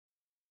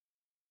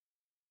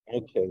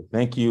Okay,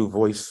 thank you,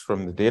 voice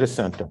from the data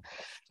center.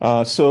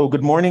 So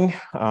good morning,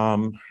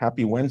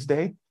 happy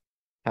Wednesday.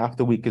 Half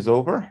the week is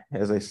over.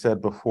 As I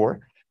said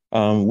before,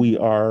 we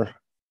are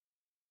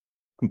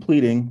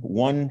completing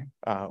one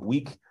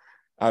week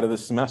out of the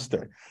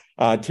semester.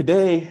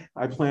 Today,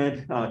 I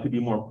planned to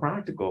be more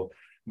practical,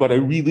 but I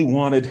really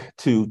wanted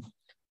to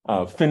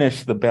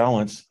finish the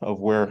balance of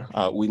where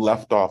we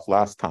left off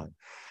last time.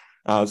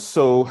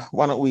 So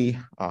why don't we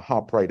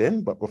hop right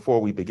in, but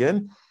before we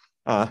begin,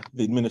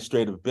 the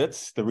administrative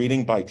bits, the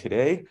reading by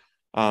today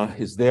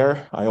is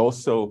there. I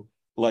also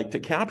like to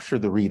capture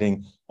the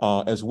reading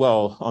as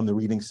well on the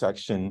reading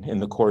section in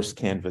the course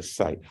Canvas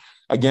site.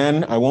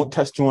 Again, I won't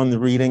test you on the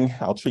reading.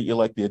 I'll treat you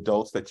like the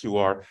adults that you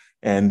are.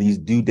 And these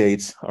due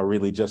dates are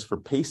really just for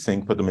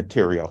pacing for the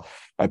material.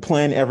 I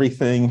plan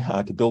everything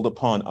to build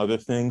upon other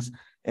things,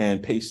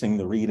 and pacing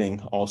the reading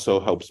also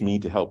helps me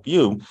to help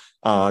you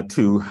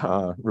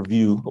to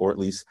review or at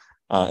least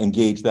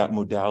engage that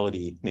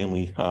modality,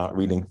 namely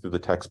reading through the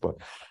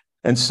textbook.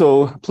 And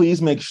so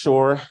please make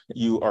sure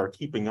you are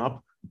keeping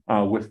up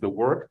with the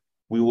work.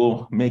 We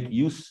will make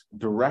use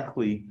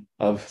directly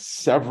of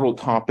several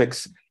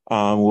topics.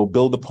 We'll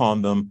build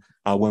upon them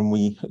when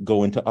we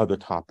go into other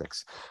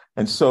topics.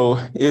 And so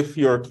if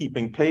you're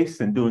keeping pace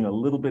and doing a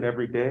little bit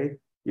every day,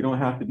 you don't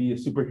have to be a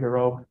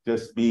superhero,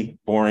 just be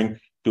boring,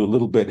 do a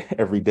little bit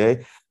every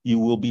day. You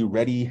will be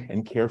ready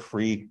and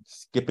carefree,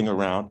 skipping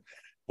around.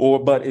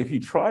 But if you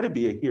try to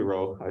be a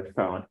hero, I've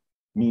found,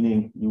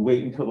 meaning you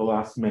wait until the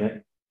last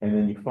minute and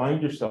then you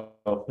find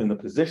yourself in the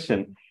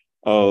position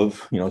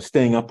of,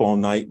 staying up all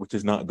night, which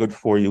is not good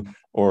for you,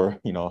 or,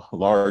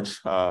 large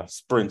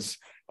sprints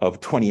of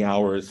 20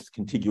 hours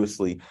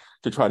contiguously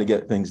to try to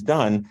get things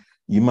done,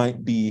 you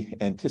might be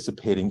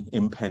anticipating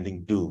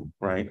impending doom,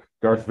 right?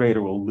 Darth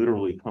Vader will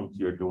literally come to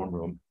your dorm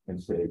room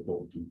and say,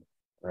 "Don't do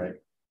that," right?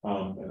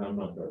 And I'm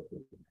not Darth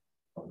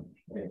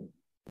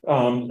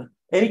Vader.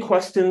 Any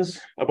questions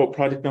about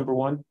project number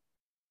one?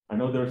 I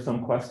know there are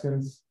some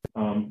questions.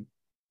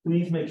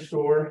 Please make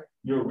sure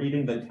you're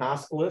reading the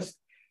task list.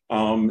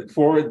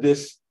 For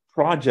this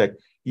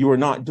project, you are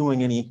not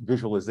doing any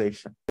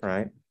visualization,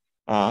 right?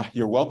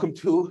 You're welcome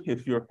to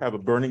if you have a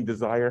burning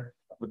desire,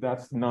 but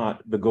that's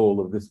not the goal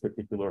of this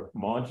particular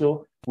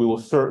module. We will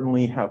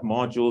certainly have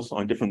modules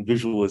on different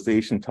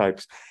visualization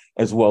types,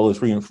 as well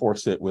as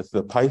reinforce it with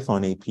the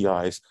Python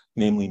APIs,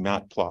 namely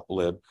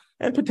matplotlib,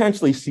 and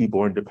potentially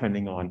Seaborn,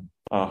 depending on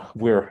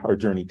where our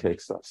journey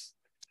takes us.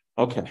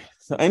 Okay,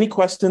 so any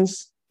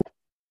questions?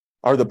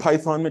 Are the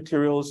Python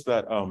materials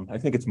that, I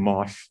think it's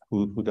Mosh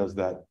who does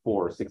that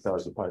 4 or 6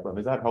 hours of Python.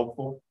 Is that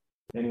helpful?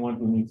 Anyone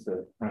who needs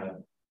to kind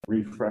of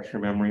refresh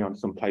your memory on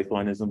some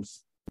Pythonisms?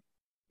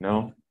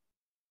 No?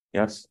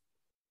 Yes?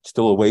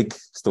 Still awake?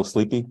 Still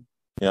sleepy?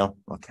 Yeah?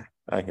 Okay,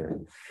 I hear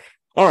you.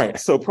 All right,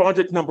 so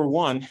project number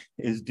one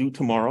is due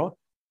tomorrow,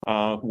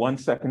 1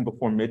 second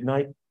before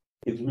midnight.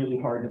 It's really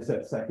hard to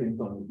set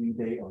seconds on the due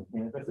date on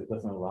Canvas. It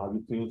doesn't allow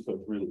you to, so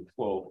it's really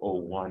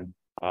 12:01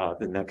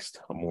 the next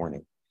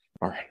morning.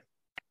 All right.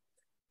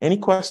 Any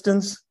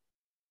questions?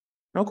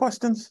 No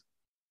questions?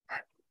 All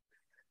right.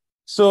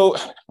 So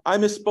I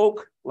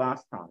misspoke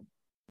last time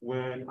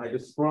when I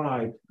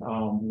described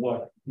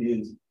what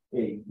is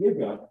a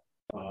giga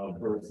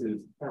versus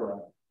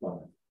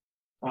terabyte.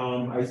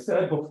 I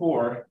said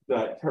before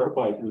that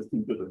terabyte was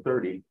 2 to the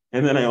 30,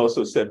 and then I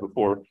also said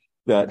before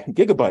that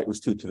gigabyte was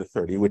 2 to the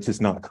 30, which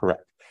is not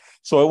correct.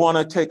 So I want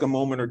to take a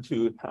moment or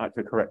two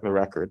to correct the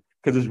record,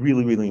 because it's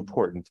really, really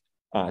important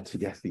to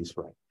get these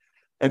right.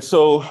 And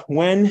so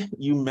when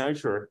you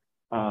measure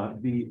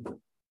the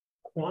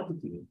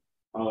quantity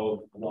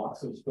of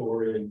blocks of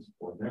storage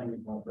or memory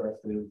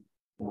compresses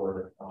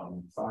or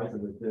size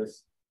of the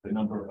disk, the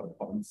number of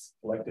bytes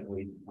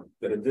collectively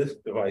that a disk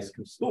device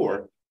can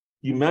store,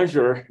 you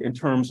measure in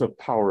terms of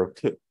power of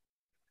 2.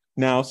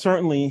 Now,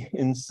 certainly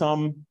in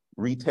some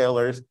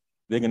retailers,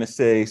 they're going to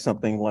say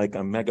something like a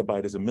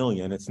megabyte is a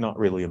million. It's not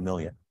really a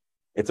million.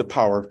 It's a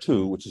power of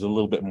 2, which is a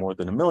little bit more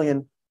than a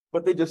million,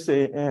 but they just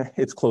say,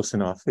 it's close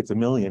enough. It's a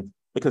million,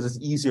 because it's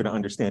easier to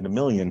understand a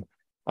million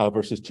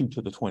versus 2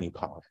 to the 20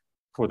 power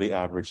for the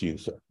average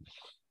user.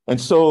 And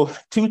so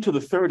 2 to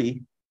the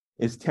 30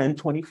 is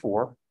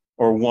 1024,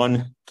 or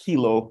 1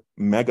 kilo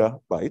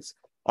megabytes,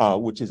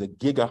 which is a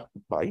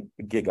gigabyte,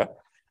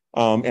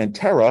 and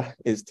tera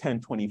is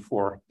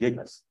 1024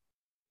 gigas.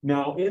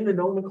 Now, in the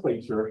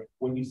nomenclature,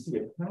 when you see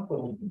a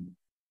capital B,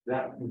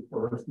 that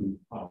refers to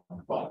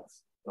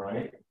bytes, all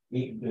right?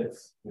 8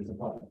 bits is a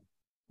byte.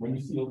 When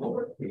you see a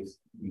lowercase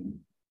b,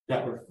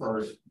 that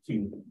refers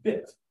to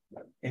bits.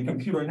 In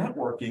computer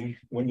networking,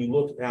 when you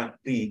look at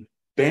the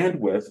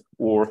bandwidth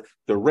or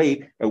the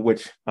rate at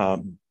which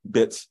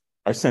bits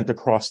are sent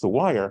across the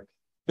wire,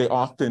 they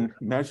often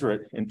measure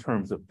it in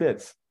terms of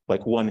bits,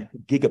 like 1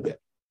 gigabit,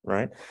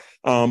 right?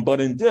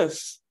 But in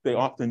disks, they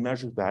often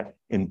measure that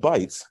in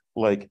bytes,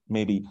 like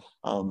maybe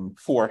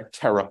 4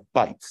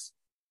 terabytes.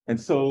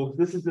 And so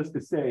this is just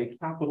to say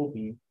capital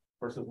B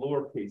versus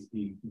lowercase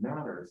b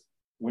matters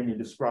when you're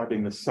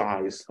describing the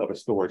size of a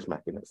storage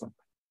mechanism.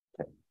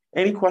 Okay.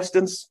 Any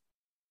questions?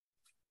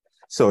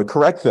 So to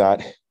correct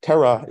that,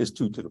 tera is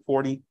 2 to the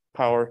 40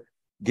 power,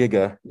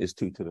 giga is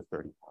 2 to the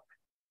 30 power.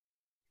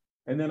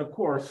 And then, of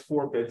course,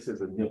 4 bits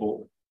is a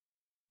nibble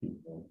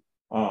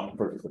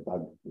versus a 5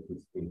 which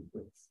is 8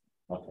 bits.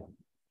 Okay.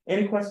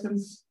 Any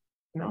questions?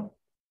 No?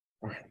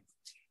 All right.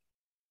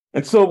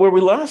 And so where we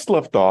last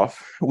left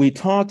off, we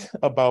talked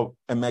about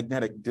a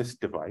magnetic disk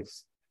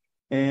device.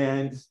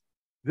 And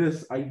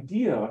this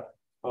idea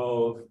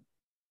of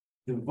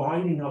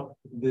dividing up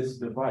this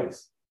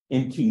device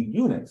into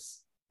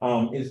units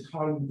is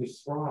how you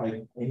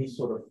describe any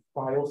sort of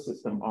file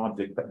system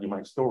object that you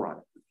might store on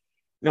it.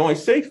 Now, I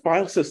say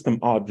file system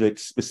object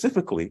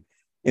specifically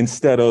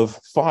instead of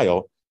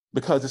file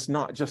because it's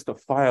not just a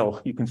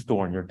file you can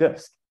store on your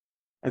disk.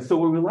 And so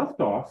where we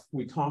left off,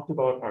 we talked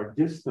about our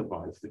disk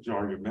device to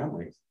jar your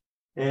memories.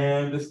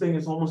 And this thing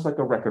is almost like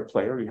a record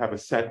player. You have a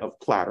set of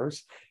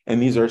platters,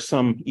 and these are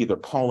some either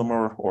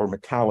polymer or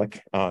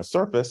metallic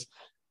surface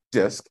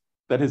disk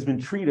that has been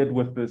treated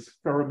with this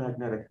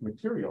ferromagnetic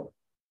material.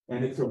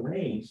 And it's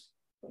arranged.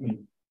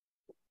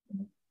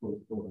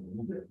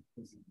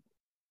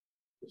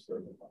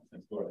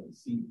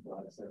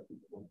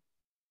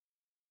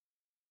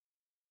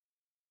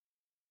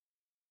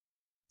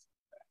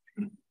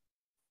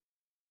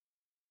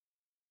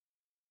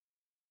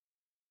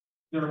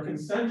 There are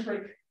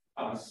concentric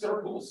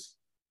circles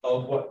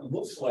of what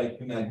looks like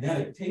the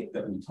magnetic tape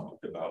that we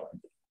talked about.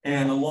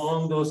 And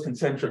along those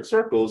concentric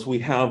circles, we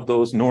have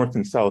those north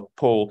and south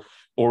pole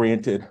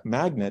oriented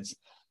magnets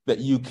that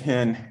you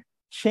can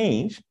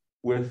change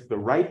with the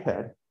write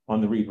head on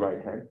the read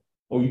write head,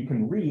 or you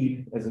can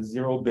read as a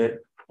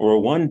 0-bit or a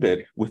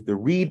 1-bit with the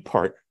read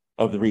part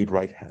of the read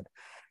write head.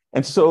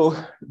 And so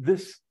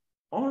this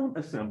arm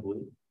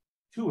assembly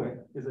to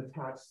it is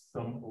attached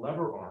some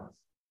lever arms.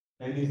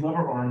 And these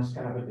lever arms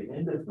have at the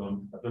end of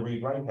them the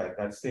read write head,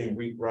 that same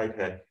read write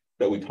head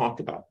that we talked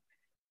about.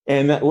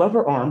 And that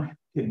lever arm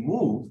can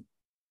move,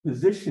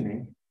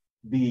 positioning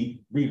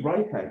the read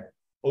write head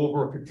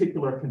over a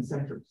particular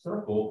concentric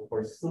circle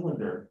or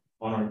cylinder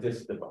on our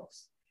disk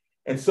device.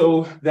 And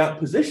so that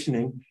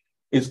positioning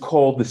is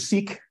called the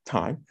seek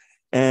time,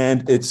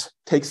 and it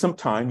takes some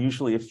time,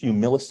 usually a few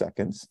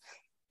milliseconds,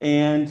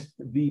 and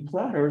the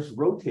platters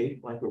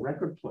rotate like a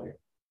record player.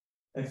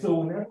 And so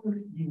whenever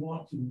you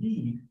want to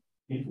read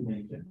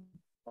information,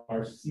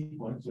 our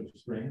sequence or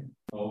string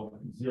of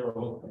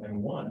 0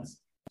 and 1s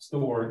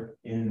stored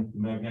in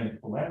magnetic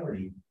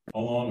polarity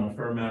along a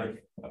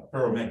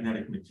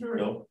ferromagnetic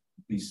material,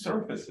 these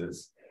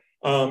surfaces,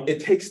 it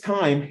takes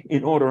time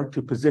in order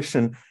to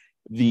position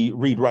the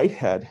read-write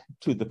head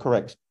to the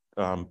correct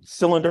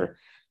cylinder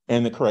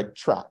and the correct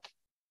track.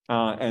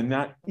 And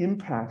that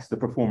impacts the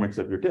performance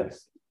of your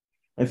disk.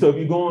 And so if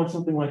you go on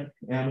something like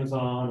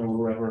Amazon or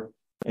wherever,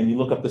 and you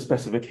look up the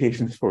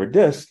specifications for a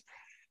disk,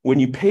 when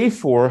you pay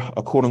for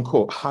a quote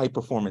unquote high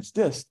performance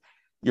disk,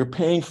 you're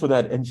paying for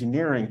that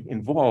engineering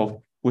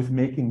involved with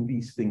making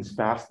these things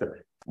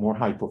faster, more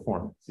high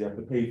performance. You have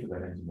to pay for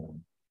that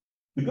engineering.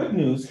 The good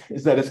news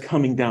is that it's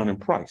coming down in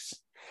price.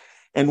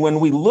 And when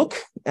we look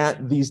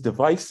at these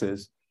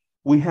devices,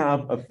 we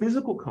have a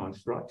physical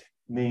construct,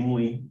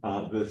 namely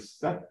the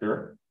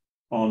sector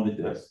on the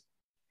disk.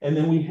 And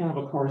then we have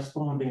a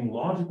corresponding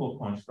logical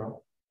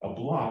construct, a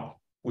block,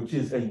 which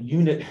is a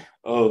unit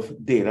of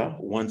data,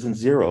 1s and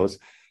 0s,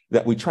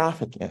 that we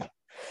traffic in.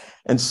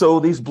 And so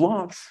these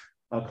blocks,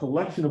 a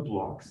collection of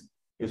blocks,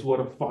 is what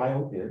a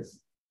file is.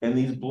 And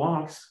these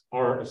blocks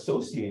are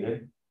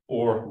associated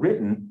or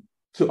written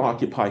to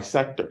occupy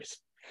sectors.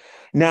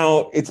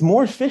 Now, it's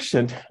more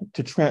efficient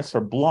to transfer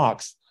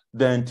blocks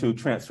than to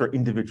transfer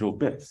individual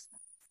bits.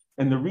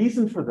 And the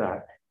reason for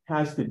that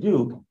has to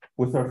do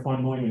with our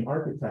von Neumann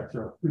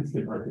architecture,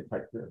 Princeton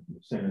architecture,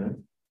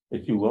 synonym,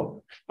 if you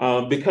will,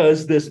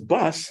 because this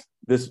bus,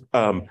 this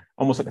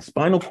almost like a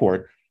spinal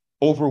cord,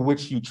 over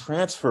which you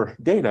transfer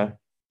data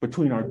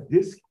between our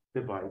disk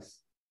device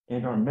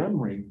and our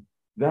memory,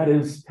 that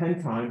is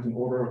 10 times an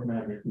order of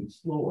magnitude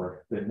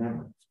slower than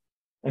memory.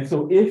 And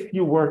so if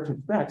you were to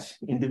fetch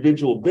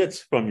individual bits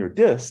from your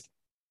disk,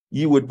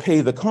 you would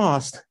pay the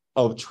cost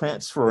of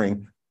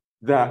transferring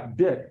that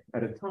bit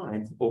at a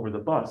time over the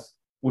bus,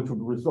 which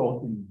would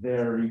result in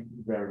very,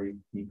 very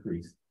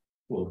decreased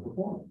flow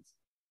performance.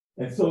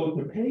 And so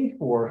to pay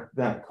for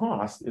that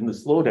cost in the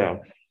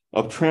slowdown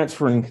of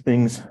transferring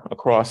things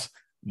across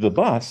the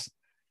bus,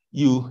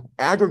 you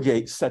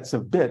aggregate sets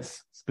of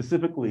bits,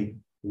 specifically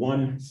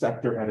one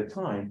sector at a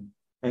time,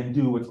 and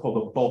do what's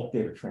called a bulk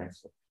data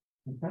transfer.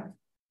 Okay?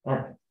 All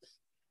right.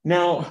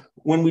 Now,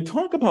 when we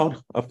talk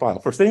about a file,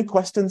 first, any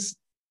questions?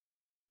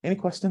 Any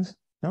questions?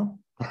 No?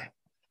 All right.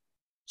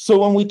 So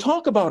when we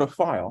talk about a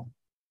file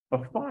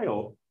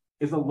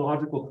is a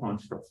logical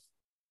construct.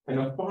 And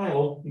a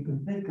file you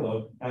can think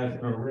of as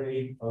an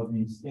array of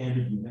these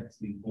standard units,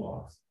 these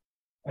blocks.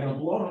 And a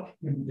block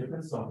can be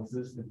different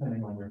sizes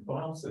depending on your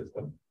file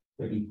system.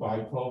 It could be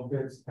 512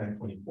 bits,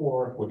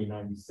 1024,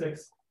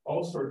 4096,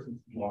 all sorts of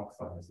block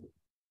sizes.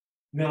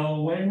 Now,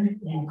 when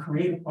you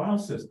create a file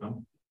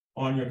system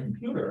on your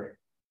computer,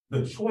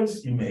 the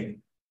choice you make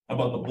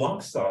about the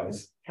block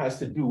size has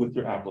to do with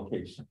your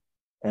application.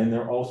 And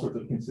there are all sorts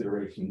of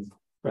considerations.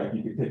 In fact,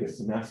 you could take a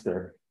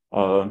semester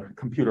of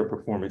computer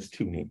performance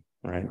tuning,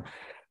 right?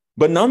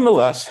 But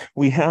nonetheless,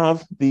 we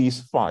have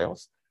these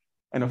files.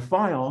 And a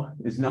file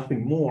is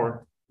nothing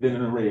more than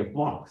an array of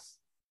blocks.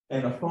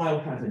 And a file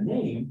has a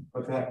name,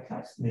 but that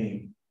text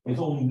name is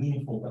only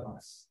meaningful to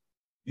us.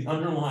 The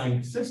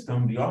underlying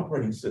system, the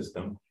operating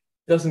system,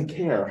 doesn't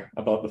care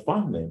about the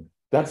file name.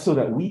 That's so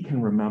that we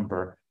can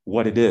remember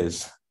what it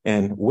is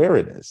and where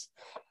it is.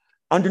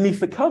 Underneath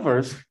the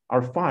covers,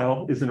 our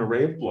file is an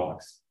array of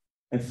blocks.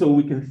 And so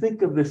we can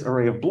think of this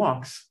array of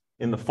blocks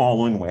in the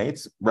following way.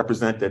 It's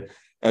represented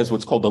as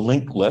what's called a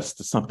linked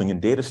list, something in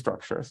data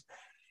structures.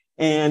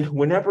 And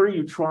whenever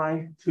you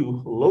try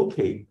to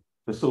locate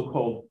the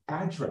so-called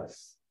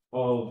address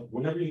of,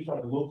 whenever you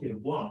try to locate a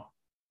block,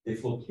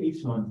 its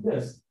location on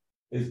disk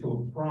is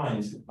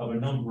comprised of a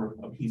number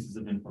of pieces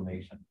of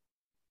information.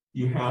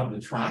 You have the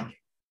track,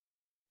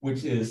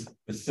 which is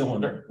the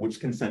cylinder, which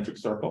concentric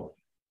circle.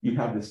 You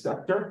have the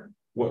sector,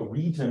 what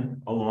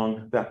region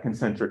along that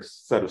concentric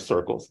set of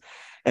circles.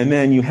 And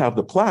then you have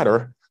the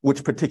platter,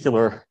 which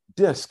particular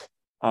disk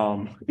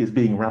is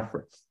being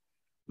referenced.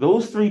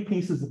 Those three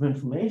pieces of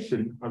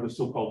information are the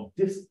so-called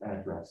disk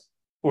address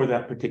for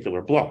that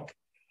particular block.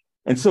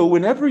 And so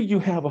whenever you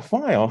have a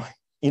file,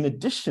 in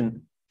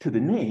addition to the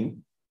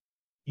name,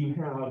 you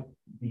have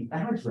the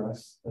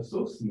address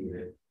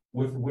associated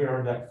with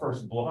where that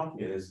first block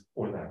is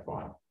for that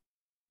file.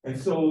 And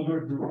so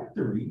your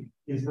directory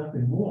is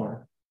nothing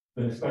more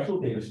than a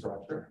special data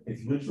structure.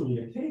 It's literally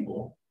a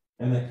table,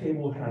 and that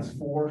table has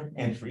 4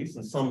 entries,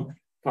 and some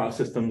file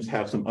systems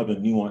have some other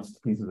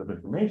nuanced pieces of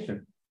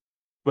information.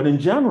 But in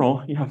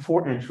general, you have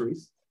 4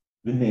 entries: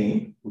 the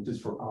name, which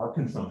is for our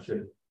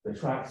consumption, the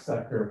track,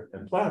 sector,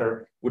 and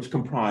platter, which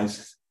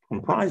comprises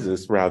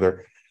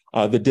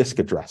the disk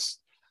address.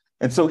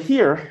 And so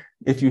here,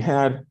 if you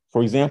had,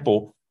 for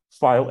example,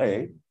 file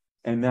A,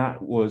 and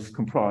that was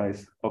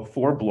comprised of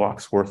 4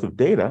 blocks worth of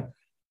data,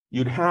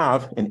 you'd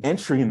have an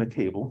entry in the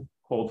table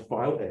called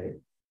file A,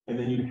 and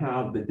then you'd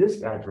have the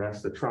disk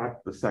address, the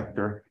track, the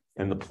sector,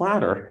 and the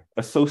platter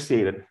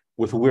associated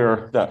with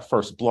where that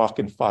first block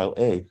in file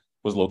A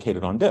was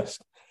located on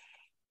disk.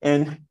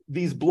 And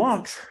these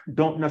blocks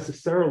don't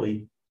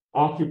necessarily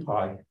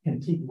occupy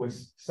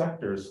contiguous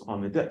sectors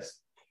on the disk.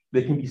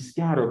 They can be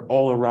scattered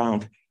all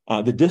around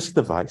the disk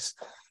device.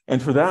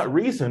 And for that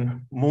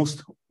reason,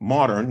 most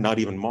modern, not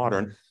even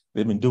modern,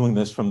 they've been doing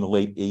this from the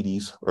late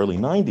 80s, early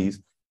 90s,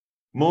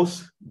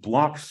 most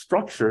block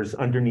structures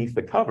underneath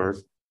the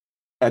covers,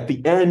 at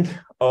the end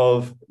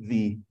of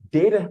the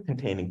data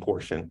containing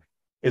portion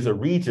is a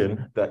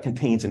region that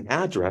contains an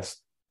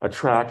address, a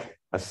track,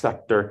 a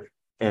sector,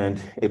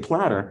 and a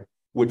platter,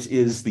 which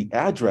is the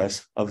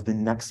address of the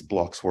next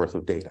block's worth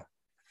of data.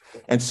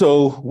 And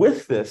so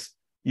with this,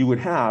 you would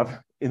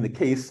have, in the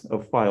case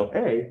of file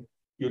A,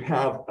 you'd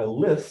have a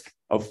list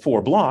of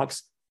 4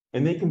 blocks,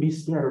 and they can be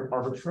scattered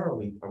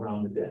arbitrarily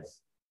around the disk.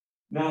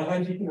 Now,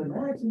 as you can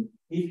imagine,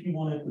 if you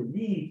wanted to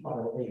read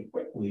file A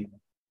quickly,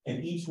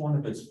 and each one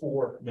of its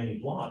 4 many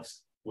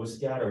blocks was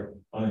scattered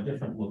on a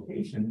different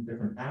location,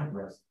 different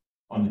address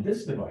on the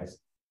disk device,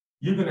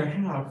 you're going to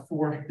have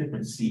 4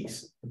 different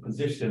seeks to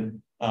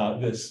position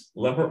this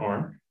lever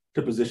arm,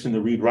 to position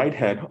the read-write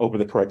head over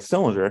the correct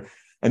cylinder.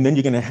 And then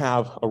you're going to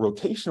have a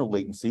rotational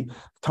latency,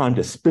 time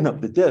to spin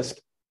up the disk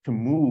to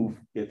move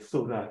it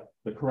so that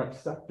the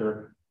correct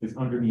sector is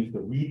underneath the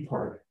read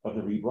part of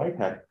the read-write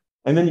head.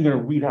 And then you're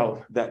going to read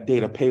out that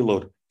data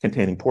payload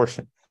containing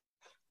portion.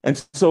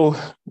 And so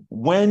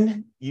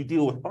when you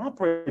deal with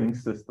operating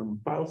system,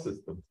 file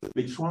systems,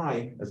 they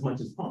try as much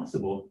as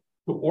possible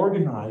to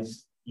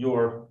organize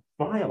your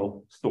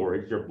file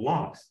storage, your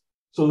blocks,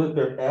 so that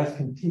they're as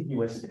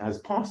contiguous as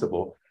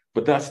possible.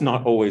 But that's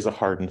not always a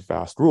hard and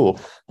fast rule,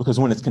 because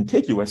when it's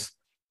contiguous,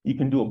 you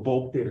can do a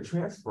bulk data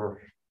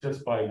transfer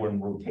just by one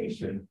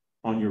rotation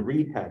on your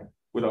read head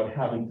without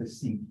having to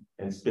seek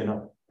and spin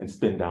up and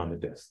spin down the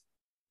disk.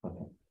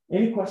 Okay.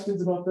 Any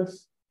questions about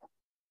this?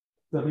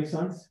 Does that make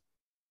sense?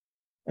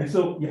 And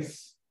so,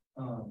 yes.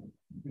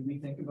 Can we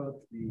think about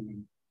the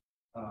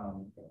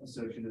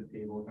associative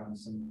table kind of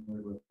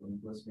similar with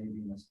linked list, maybe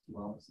in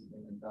SQL,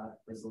 something like that?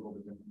 It's a little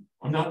bit different.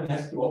 I'm not an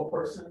SQL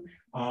person,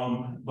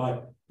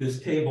 but this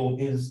table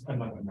is a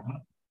map,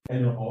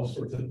 and there are all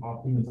sorts of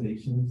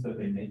optimizations that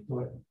they make to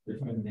it. They're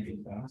trying to make it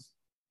fast.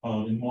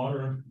 In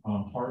modern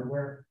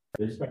hardware,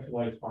 there's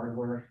specialized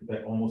hardware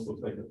that almost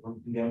looks like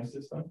a VM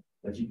system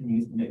that you can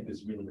use to make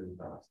this really, really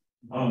fast.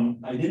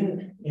 I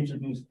didn't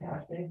introduce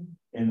caching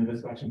in the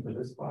discussion for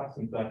this class,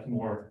 since that's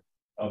more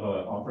of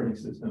an operating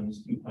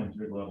systems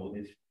 200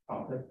 level-ish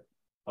topic.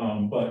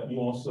 But you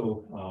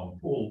also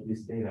pull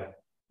this data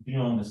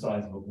beyond the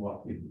size of a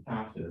block with the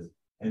caches,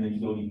 and then you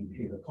don't even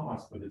pay the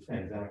cost for the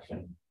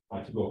transaction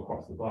to go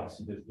across the bus.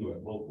 You just do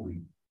it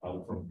locally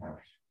from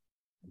cache.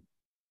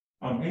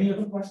 Any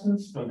other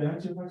questions? Did I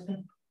answer your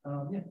question?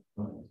 Yeah.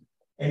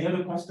 Any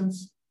other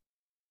questions?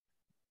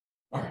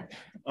 All right.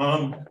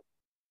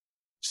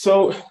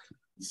 So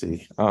let's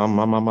see.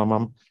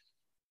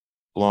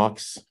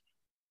 Blocks.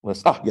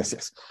 list. Ah, yes,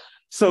 yes.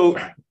 So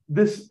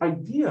this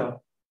idea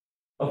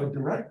of a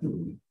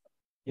directory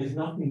is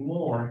nothing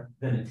more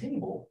than a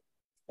table.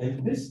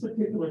 And this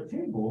particular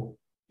table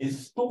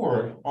is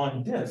stored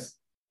on disk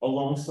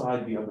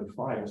alongside the other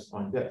files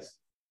on disk.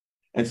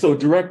 And so a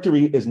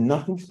directory is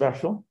nothing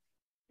special.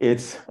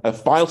 It's a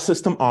file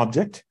system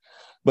object,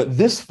 but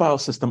this file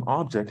system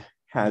object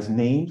has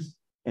names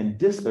and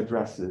disk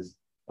addresses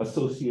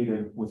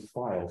associated with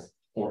files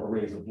or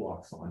arrays of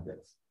blocks on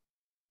disk.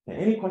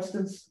 Any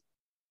questions? Does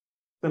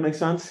that make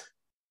sense?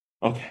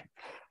 Okay.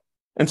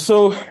 And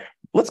so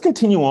let's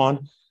continue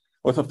on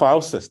with a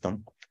file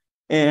system.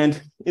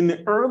 And in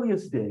the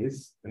earliest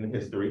days in the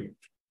history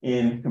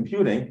in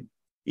computing,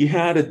 you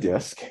had a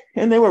disk,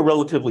 and they were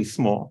relatively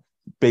small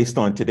based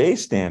on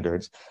today's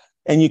standards.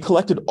 And you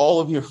collected all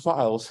of your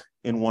files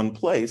in one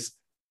place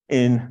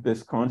in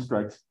this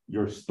construct,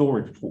 your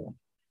storage pool.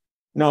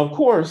 Now, of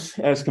course,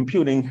 as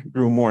computing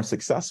grew more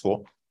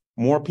successful,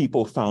 more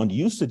people found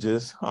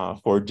usages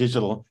for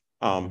digital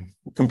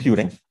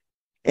computing.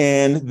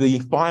 And the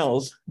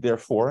files,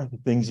 therefore, the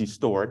things you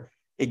stored,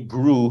 it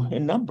grew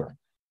in number.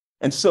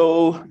 And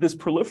so this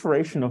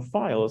proliferation of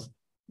files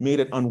made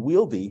it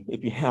unwieldy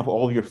if you have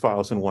all of your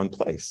files in one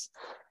place.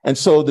 And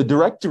so the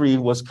directory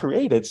was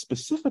created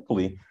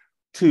specifically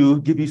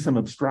to give you some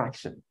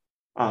abstraction,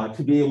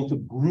 to be able to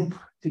group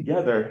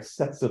together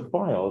sets of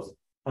files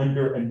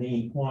under a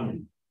named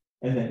quantity.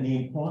 And that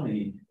named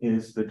quantity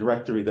is the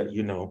directory that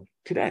you know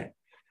today.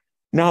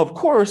 Now, of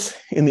course,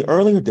 in the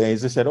earlier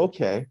days, they said,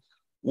 okay,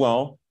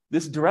 well,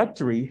 this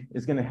directory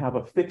is going to have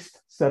a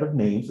fixed set of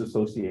names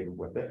associated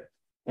with it.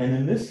 And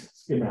in this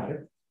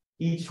schematic,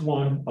 each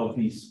one of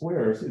these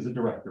squares is a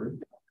directory,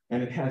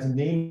 and it has a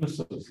name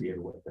associated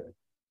with it.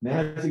 Now,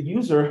 as a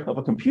user of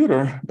a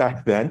computer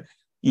back then,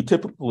 you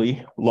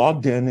typically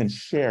logged in and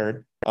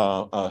shared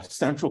a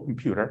central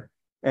computer,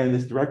 and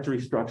this directory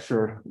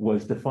structure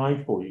was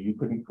defined for you. You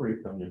couldn't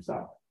create them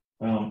yourself.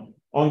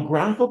 On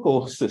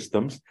graphical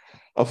systems,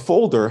 a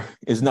folder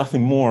is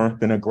nothing more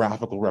than a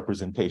graphical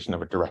representation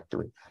of a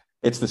directory.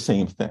 It's the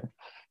same thing.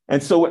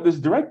 And so what this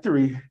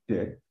directory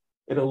did,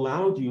 it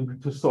allowed you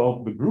to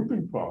solve the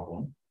grouping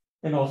problem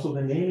and also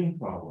the naming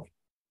problem.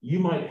 You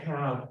might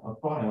have a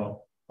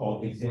file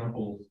called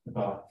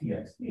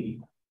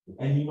examples.txt,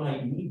 and you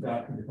might need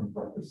that for different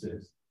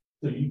purposes.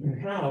 So you can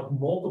have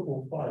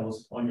multiple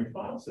files on your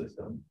file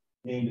system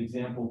named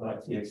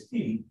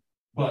example.txt,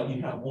 but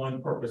you have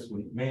one purpose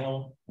with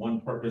mail,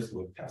 one purpose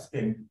with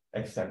testing,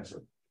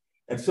 etc.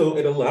 And so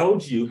it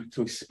allowed you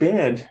to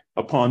expand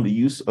upon the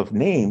use of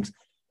names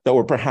that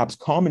were perhaps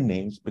common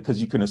names, because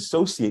you can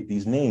associate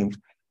these names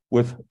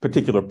with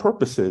particular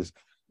purposes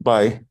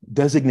by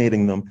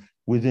designating them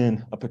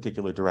within a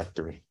particular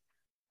directory.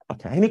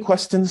 Okay, any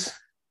questions?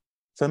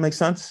 Does that make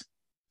sense?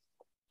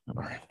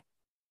 All right.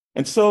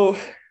 And so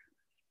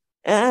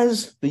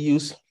as the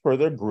use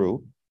further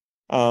grew,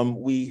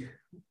 we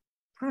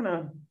kind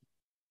of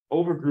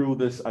overgrew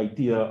this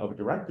idea of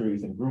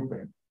directories and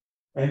grouping.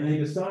 And they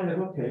decided,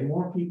 okay,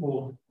 more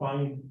people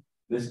find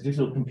this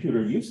digital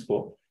computer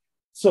useful.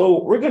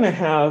 So we're going to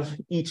have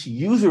each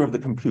user of the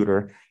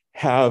computer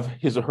have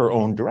his or her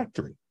own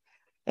directory.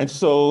 And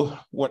so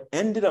what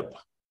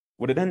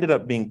it ended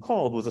up being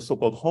called was a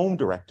so-called home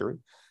directory.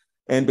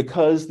 And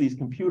because these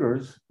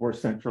computers were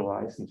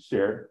centralized and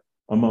shared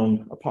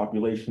among a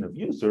population of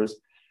users,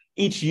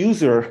 each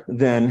user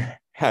then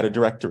had a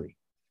directory.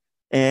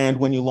 And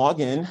when you log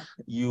in,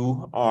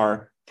 you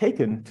are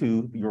taken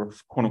to your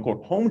quote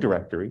unquote home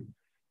directory.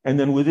 And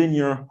then within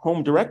your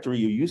home directory,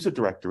 your user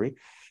directory,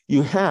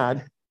 you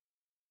had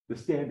the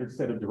standard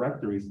set of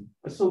directories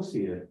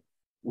associated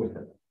with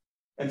it.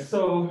 And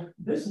so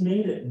this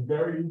made it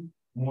very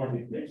more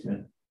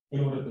efficient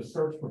in order to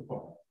search for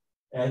files.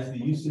 As the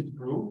usage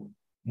grew,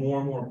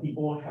 more and more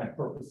people had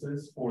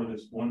purposes for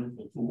this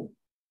wonderful tool.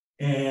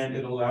 And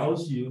it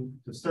allows you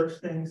to search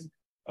things,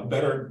 a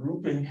better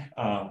grouping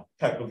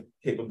type of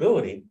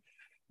capability,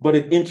 but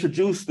it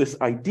introduced this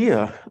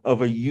idea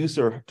of a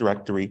user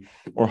directory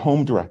or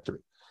home directory.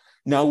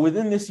 Now,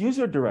 within this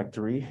user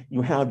directory,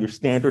 you have your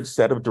standard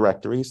set of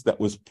directories that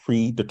was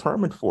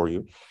predetermined for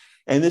you.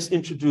 And this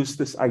introduced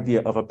this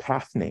idea of a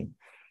path name.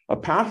 A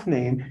path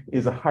name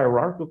is a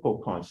hierarchical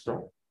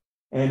construct,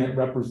 and it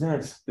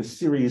represents the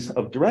series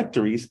of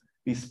directories,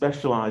 these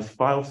specialized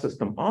file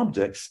system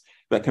objects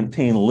that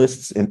contain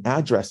lists and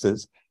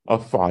addresses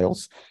of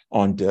files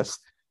on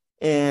disk.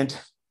 And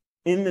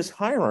in this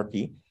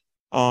hierarchy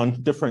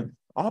on different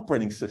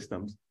operating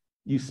systems,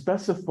 you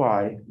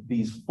specify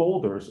these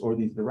folders or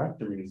these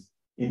directories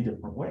in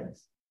different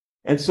ways.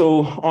 And so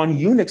on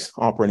Unix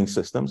operating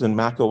systems and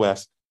Mac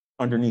OS,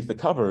 underneath the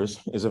covers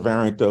is a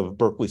variant of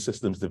Berkeley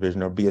Systems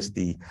Division or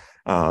BSD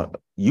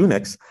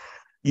Unix.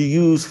 You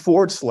use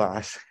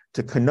 /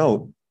 to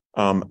connote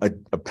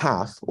a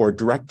path or a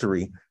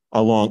directory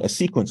along a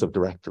sequence of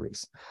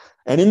directories.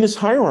 And in this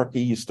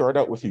hierarchy, you start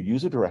out with your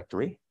user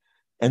directory.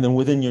 And then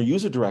within your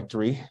user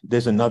directory,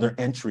 there's another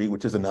entry,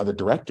 which is another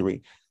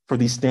directory for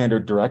these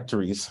standard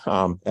directories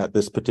at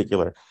this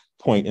particular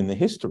point in the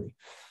history.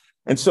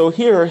 And so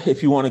here,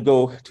 if you want to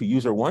go to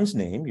user one's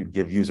name, you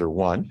give user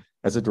one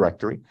as a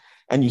directory,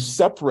 and you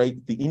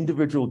separate the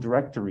individual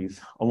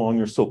directories along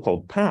your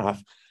so-called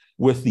path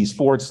with these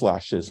forward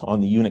slashes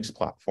on the Unix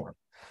platform.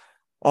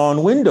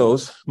 On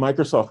Windows,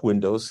 Microsoft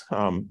Windows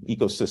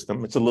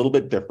ecosystem, it's a little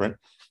bit different.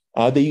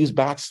 They use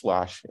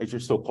backslash as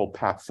your so-called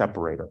path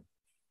separator.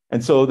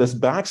 And so this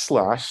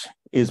backslash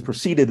is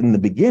preceded in the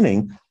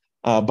beginning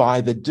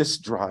by the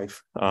disk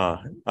drive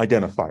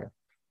identifier.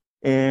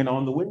 And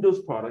on the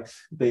Windows products,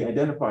 they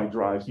identify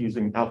drives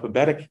using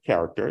alphabetic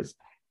characters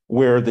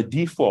where the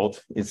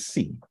default is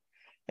C.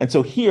 And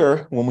so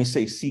here, when we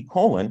say C:,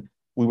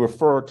 we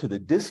refer to the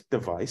disk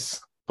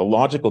device, the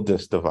logical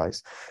disk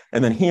device.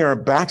 And then here,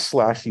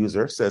 backslash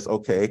user says,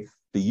 okay,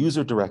 the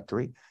user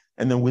directory.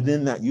 And then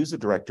within that user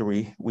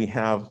directory, we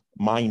have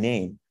my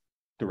name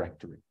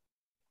directory.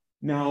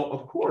 Now,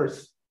 of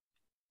course,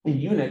 in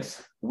Unix,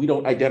 we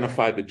don't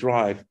identify the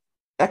drive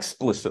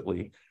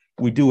explicitly.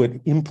 We do it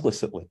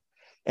implicitly.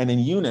 And in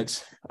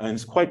Unix, and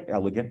it's quite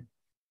elegant,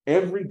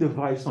 every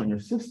device on your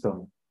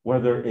system,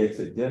 whether it's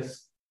a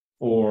disk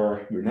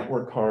or your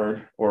network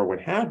card or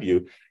what have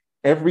you,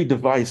 every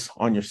device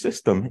on your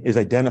system is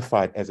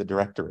identified as a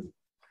directory.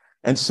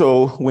 And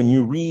so when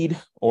you read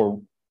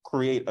or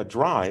create a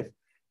drive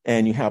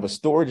and you have a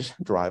storage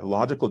drive,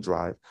 logical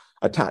drive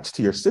attached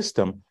to your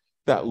system,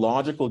 that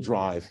logical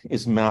drive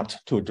is mapped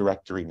to a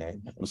directory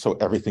name. So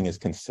everything is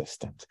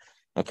consistent.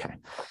 Okay.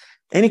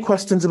 Any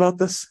questions about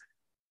this?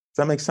 Does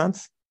that make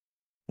sense?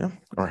 Yeah.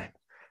 All right.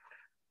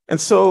 And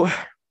so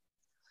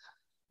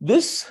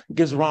this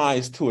gives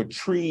rise to a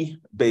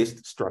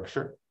tree-based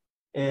structure.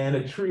 And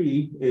a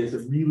tree is a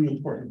really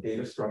important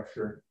data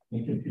structure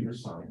in computer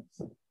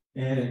science.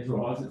 And it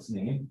draws its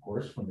name, of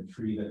course, from the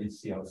tree that you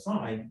see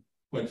outside.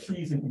 But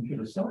trees in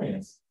computer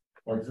science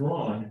are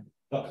drawn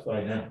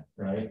upside down,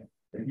 right?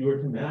 If you were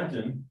to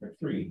imagine a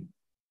tree,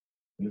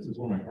 and this is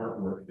where my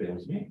artwork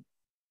fails me,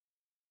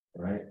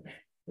 all right?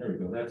 There we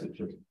go, that's a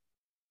tree.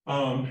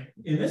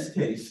 In this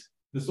case,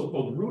 the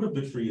so-called root of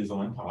the tree is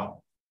on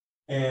top.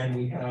 And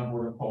we have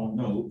what are called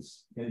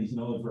nodes, and these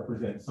nodes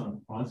represent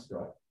some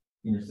construct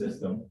in your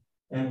system.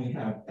 And we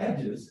have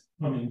edges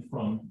coming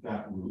from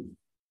that root.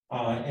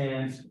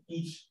 And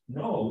each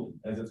node,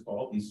 as it's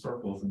called, these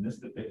circles in this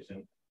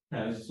depiction,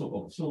 has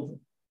so-called children,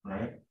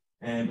 right?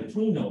 And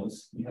between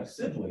nodes, we have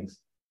siblings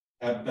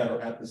that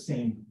are at the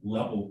same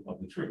level of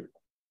the tree.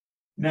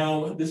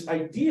 Now, this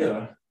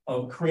idea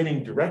of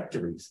creating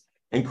directories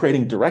and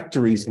creating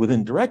directories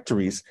within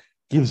directories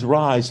gives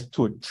rise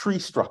to a tree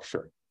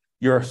structure,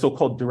 your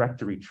so-called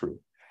directory tree.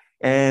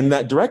 And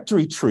that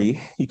directory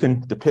tree, you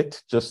can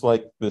depict just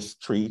like this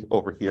tree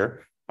over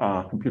here,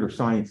 computer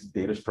science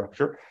data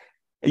structure.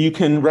 You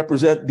can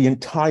represent the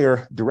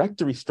entire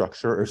directory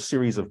structure or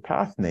series of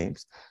path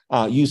names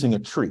using a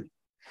tree.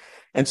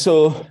 And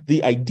so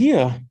the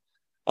idea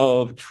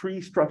of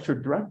tree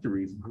structured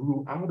directories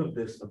grew out of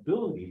this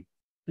ability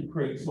to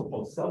create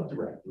so-called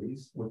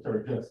subdirectories, which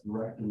are just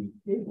directory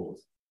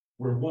tables,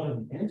 where one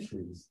of the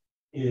entries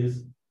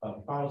is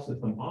a file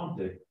system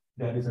object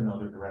that is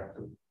another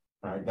directory.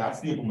 All right,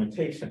 that's the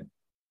implementation.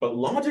 But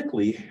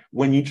logically,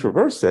 when you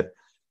traverse it,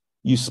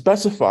 you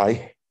specify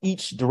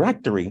each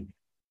directory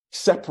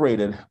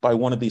separated by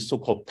one of these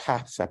so-called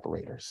path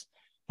separators,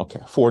 okay,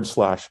 / or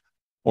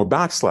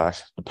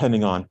backslash,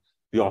 depending on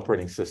the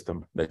operating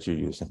system that you're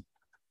using.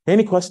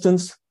 Any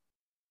questions? Does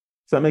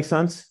that make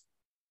sense?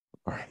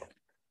 All right.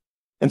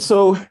 And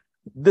so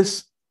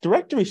this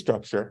directory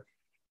structure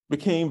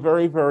became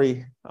very,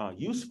 very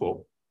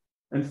useful.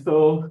 And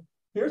so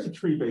here's a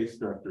tree-based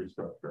directory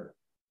structure.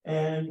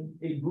 And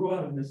it grew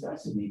out of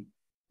necessity.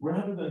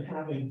 Rather than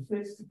having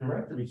fixed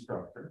directory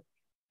structure,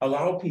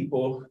 allow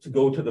people to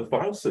go to the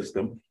file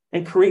system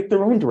and create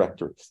their own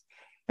directories.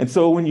 And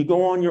so when you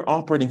go on your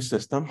operating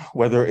system,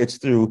 whether it's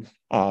through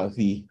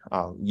the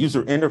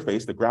user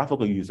interface, the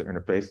graphical user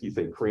interface, you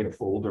say create a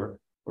folder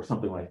or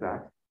something like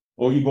that,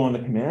 or you go on the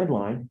command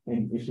line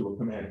and issue a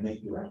command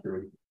make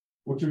directory,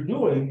 what you're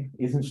doing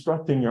is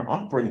instructing your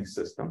operating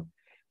system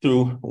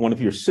through one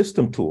of your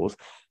system tools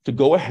to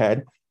go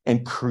ahead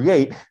and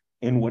create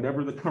in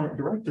whatever the current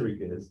directory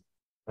is,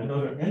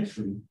 another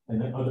entry, and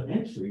that other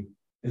entry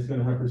is going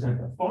to represent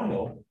a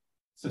file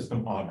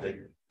system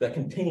object that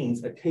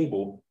contains a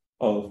table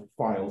of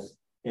files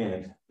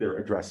and their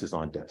addresses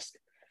on disk.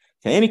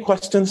 Okay, any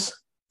questions?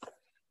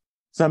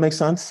 Does that make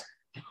sense?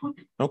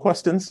 No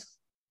questions?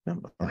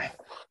 No? All right.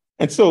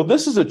 And so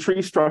this is a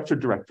tree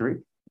structured directory.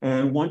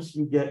 And once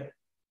you get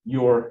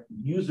your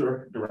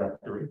user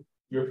directory,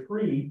 you're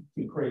free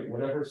to create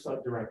whatever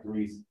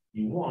subdirectories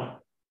you want,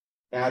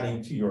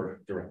 adding to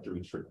your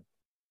directory tree.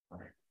 All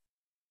right.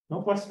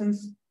 No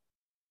questions?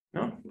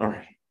 No? All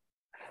right.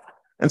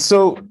 And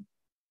so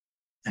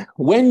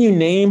when you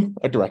name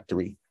a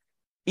directory,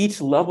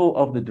 each level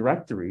of the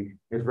directory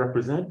is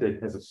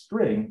represented as a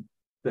string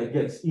that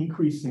gets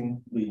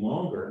increasingly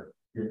longer.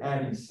 You're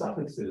adding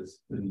suffixes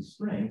to these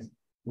strings,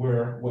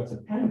 where what's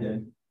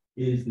appended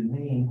is the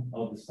name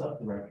of the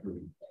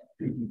subdirectory.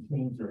 You can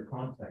change your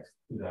context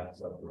to that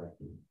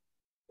subdirectory.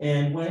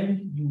 And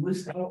when you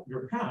list out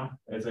your path,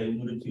 as I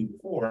alluded to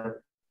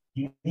before,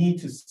 you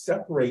need to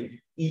separate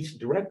each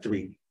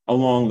directory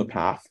along the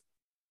path,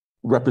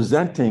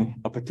 representing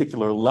a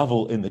particular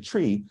level in the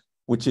tree,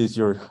 which is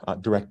your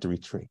directory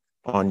tree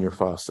on your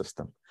file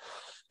system.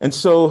 And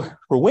so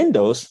for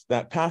Windows,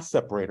 that path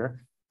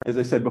separator, as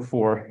I said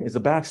before, is a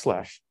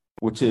backslash,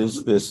 which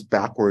is this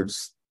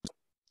backwards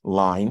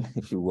line,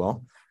 if you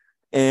will.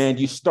 And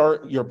you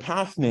start your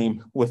path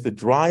name with the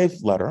drive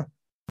letter,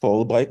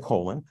 followed by a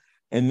colon.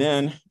 And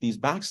then these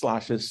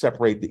backslashes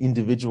separate the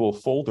individual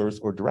folders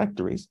or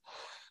directories.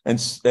 And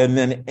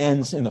then it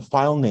ends in a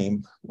file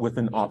name with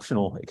an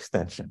optional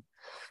extension.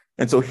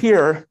 And so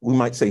here we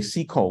might say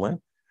C:,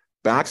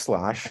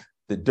 backslash,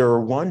 the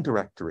dir1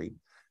 directory.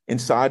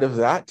 Inside of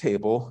that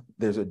table,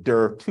 there's a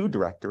dir2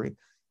 directory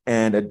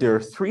and a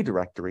dir3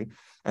 directory.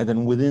 And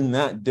then within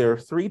that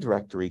dir3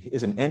 directory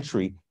is an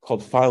entry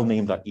called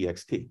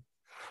filename.ext.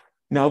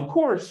 Now, of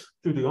course,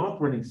 through the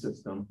operating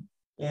system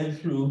and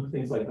through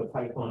things like the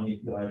Python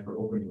API for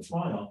opening a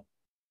file,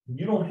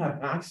 you don't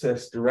have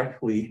access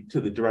directly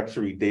to the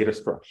directory data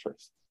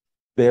structures.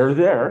 They're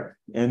there,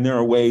 and there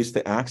are ways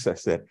to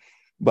access it.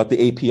 But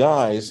the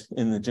APIs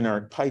in the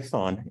generic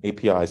Python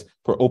APIs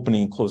for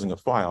opening and closing a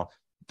file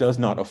does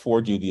not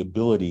afford you the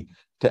ability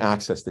to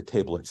access the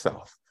table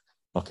itself.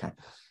 Okay.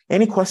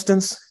 Any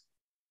questions?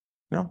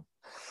 No?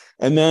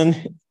 And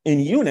then in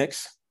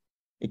Unix,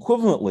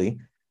 equivalently,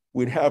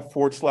 we'd have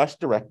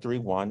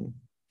 /directory1,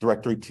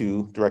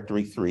 directory2,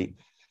 directory3.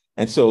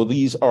 And so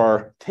these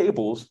are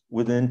tables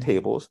within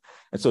tables.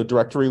 And so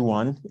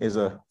directory1 is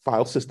a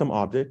file system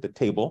object, a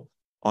table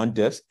on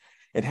disk.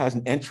 It has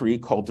an entry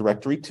called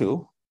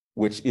directory2,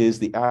 which is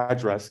the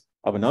address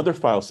of another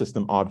file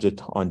system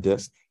object on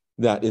disk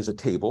that is a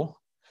table.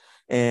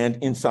 And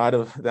inside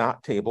of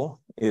that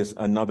table is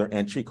another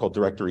entry called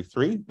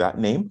directory3, that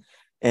name.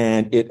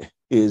 And it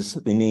is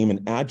the name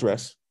and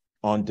address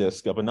on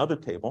disk of another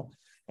table.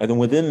 And then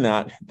within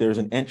that, there's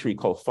an entry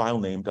called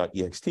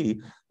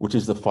filename.ext, which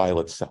is the file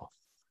itself.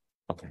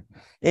 Okay.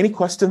 Any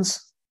questions?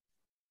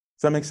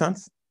 Does that make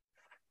sense?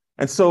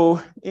 And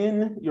so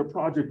in your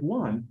project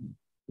one,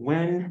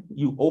 when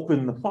you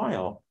open the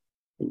file,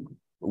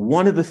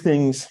 one of the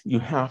things you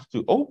have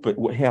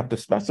to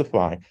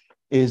specify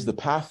is the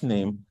path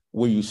name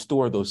where you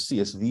store those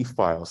CSV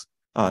files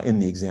in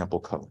the example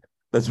code.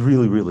 That's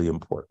really, really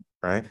important,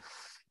 right?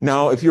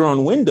 Now, if you're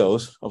on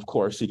Windows, of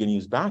course, you can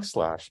use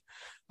backslash.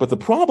 But the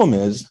problem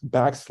is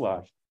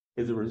backslash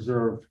is a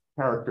reserved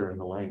character in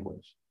the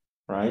language,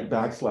 right?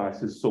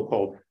 Backslash is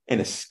so-called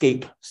an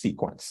escape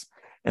sequence.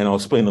 And I'll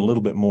explain a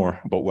little bit more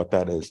about what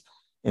that is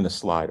in a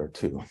slide or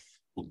two.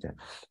 Okay.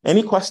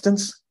 Any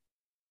questions?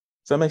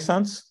 Does that make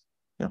sense?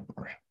 Yeah.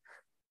 All right.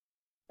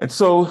 And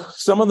so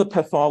some of the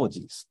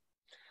pathologies.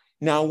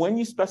 Now, when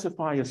you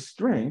specify a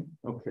string,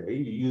 okay,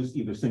 you use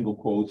either single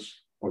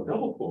quotes or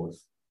double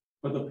quotes.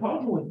 But the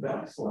problem with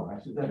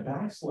backslash is that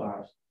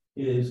backslash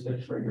is a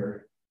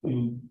trigger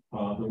to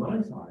the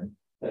runtime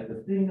that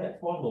the thing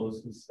that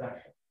follows is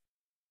special.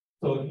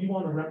 So if you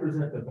want to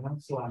represent the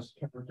backslash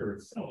character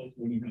itself,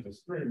 when you have a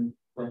string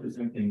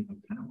representing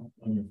a path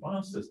on your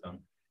file system,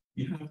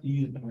 you have to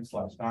use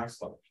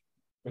backslash.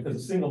 Because a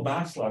single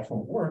backslash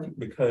won't work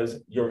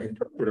because your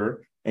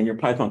interpreter and your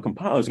Python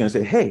compiler is going to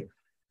say, hey,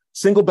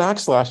 single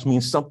backslash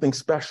means something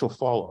special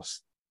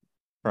follows,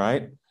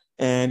 right?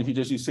 And if you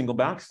just use single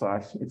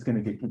backslash, it's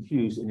going to get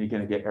confused and you're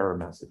going to get error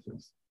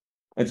messages.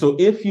 And so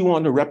if you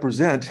want to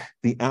represent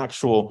the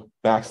actual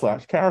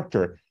backslash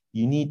character,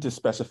 you need to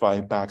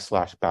specify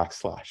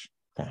backslash.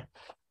 Okay.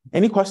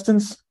 Any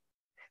questions?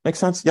 Make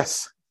sense?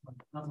 Yes.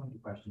 Not so much a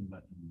question,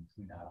 but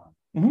in add-on.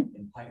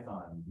 In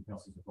Python, you can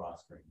also use a raw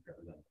string to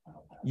represent the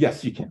file path.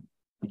 Yes, you can.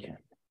 You can.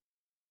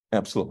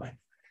 Absolutely.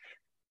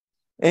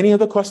 Any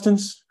other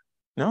questions?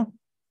 No?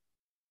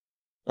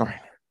 All right.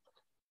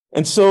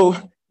 And so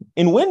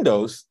in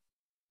Windows,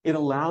 it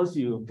allows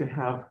you to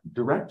have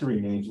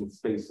directory names with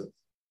spaces.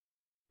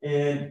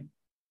 And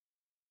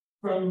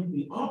from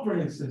the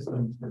operating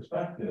system's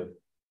perspective,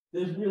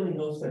 there's really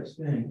no such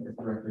thing as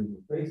directories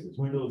with spaces.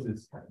 Windows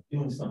is kind of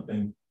doing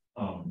something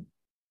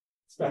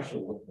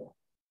special with them.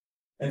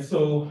 And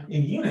so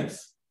in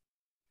Unix,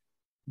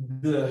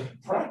 the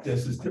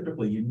practice is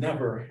typically you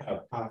never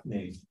have path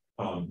names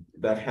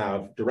that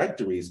have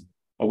directories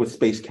with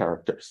space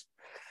characters.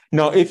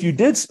 Now, if you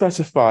did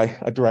specify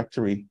a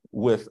directory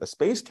with a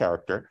space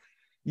character,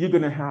 you're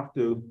going to have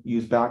to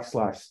use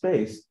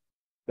 /space,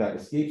 that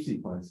escape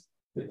sequence,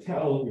 to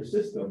tell your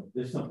system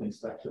there's something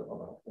special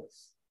about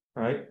this,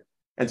 right?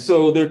 And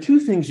so there are two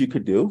things you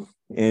could do,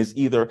 is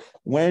either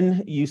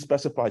when you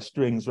specify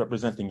strings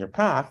representing your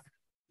path,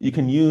 you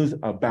can use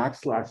a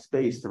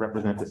 /space to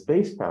represent the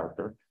space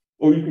character,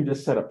 or you can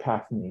just set up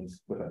path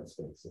names without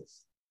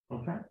spaces,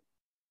 okay?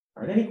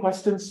 All right, any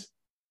questions?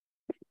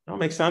 That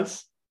make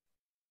sense?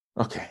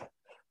 Okay.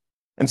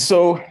 And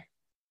so,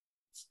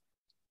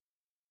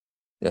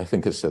 yeah, I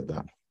think I said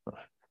that.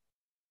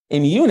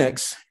 In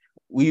Unix,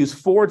 we use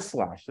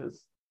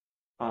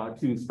 //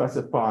 to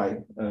specify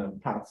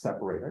path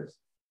separators.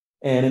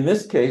 And in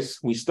this case,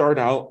 we start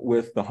out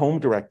with the home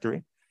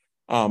directory,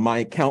 my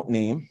account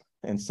name,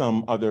 and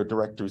some other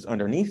directories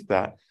underneath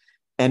that,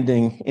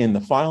 ending in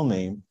the file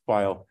name,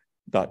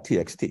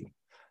 file.txt.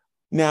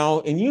 Now,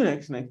 in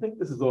Unix, and I think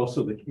this is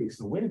also the case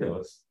in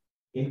Windows,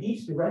 in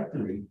each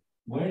directory,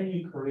 when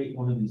you create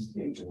one of these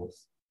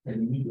tables in a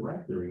new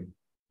directory,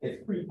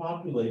 it's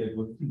pre-populated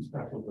with two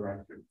special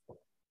directories.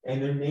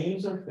 And their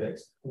names are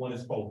fixed. One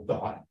is called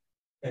dot,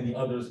 and the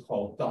other is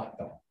called dot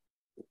dot.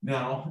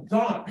 Now,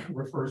 dot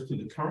refers to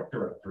the current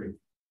directory.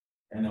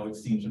 I know it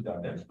seems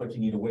redundant, but you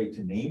need a way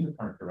to name the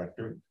current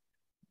directory.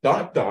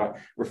 Dot dot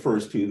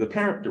refers to the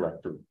parent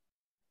directory.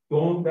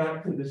 Going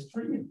back to this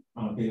tree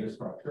data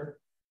structure,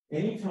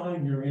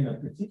 anytime you're in a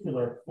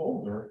particular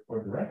folder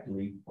or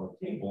directory or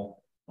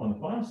table on the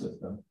file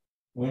system,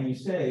 when you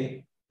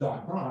say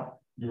dot dot,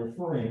 you're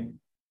referring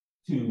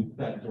to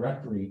that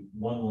directory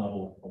one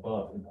level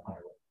above in the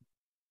hierarchy.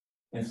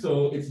 And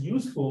so it's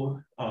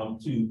useful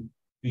to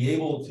be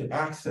able to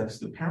access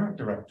the parent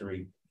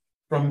directory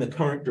from the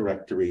current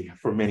directory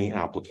for many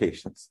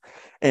applications.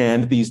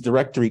 And these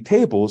directory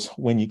tables,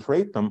 when you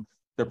create them,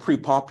 they're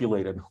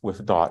pre-populated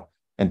with dot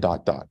and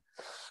dot dot.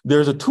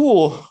 There's a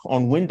tool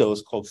on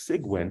Windows called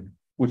Cygwin,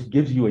 which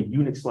gives you a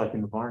Unix-like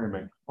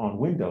environment on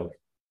Windows.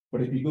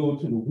 But if you go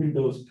to the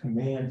Windows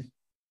command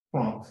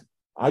prompt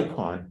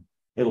icon,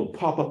 it'll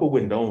pop up a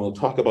window, and we'll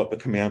talk about the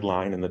command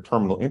line and the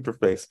terminal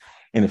interface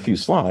in a few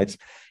slides.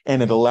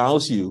 And it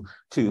allows you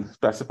to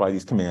specify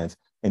these commands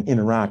and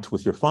interact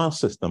with your file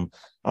system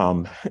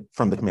from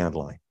the command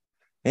line.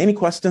 Any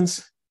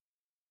questions?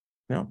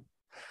 No.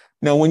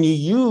 Now, when you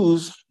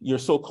use your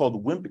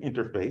so-called WIMP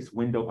interface,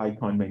 window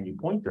icon menu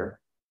pointer,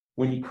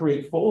 when you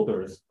create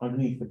folders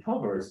underneath the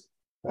covers,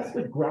 that's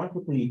the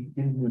graphically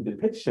in the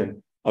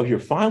depiction of your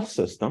file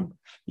system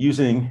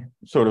using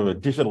sort of a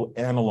digital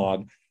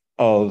analog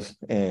of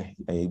an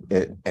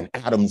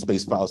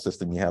atoms-based file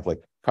system. You have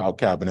like file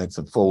cabinets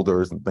and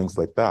folders and things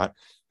like that,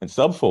 and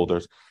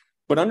subfolders.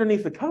 But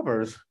underneath the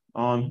covers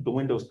on the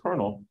Windows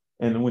kernel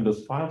and the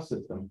Windows file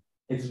system,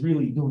 it's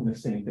really doing the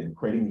same thing,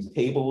 creating these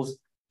tables,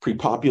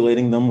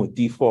 pre-populating them with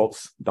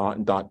defaults, dot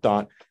and dot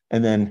dot,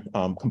 and then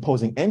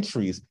composing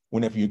entries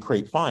whenever you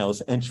create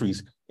files,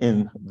 entries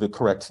in the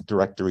correct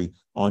directory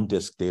on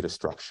disk data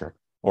structure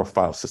or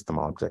file system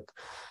object.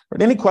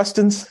 Right, any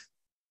questions? Does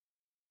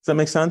that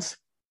make sense?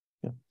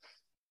 Yeah.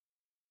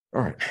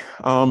 All right.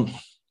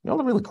 Y'all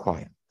are really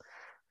quiet.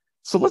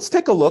 So let's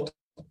take a look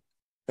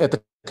at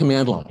the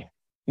command line.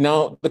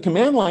 Now, the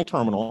command line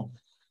terminal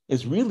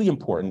is really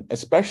important,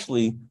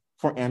 especially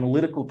for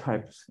analytical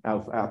types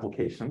of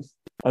applications,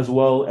 as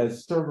well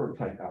as server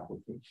type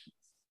applications.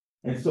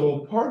 And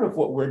so part of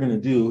what we're going to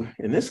do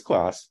in this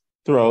class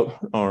throughout,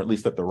 or at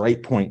least at the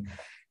right point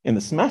in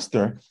the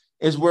semester,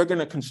 is we're going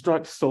to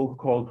construct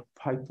so-called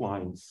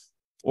pipelines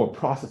or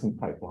processing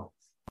pipelines.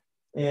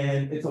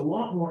 And it's a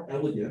lot more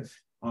elegant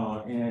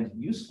and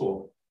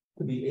useful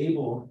to be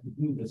able to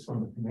do this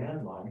from the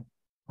command line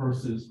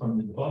versus from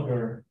the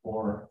debugger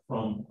or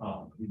from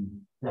the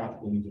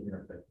graphical user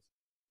interface.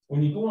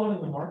 When you go out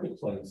in the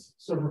marketplace,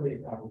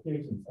 server-based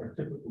applications are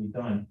typically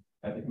done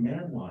at the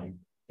command line,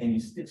 and you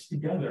stitch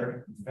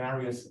together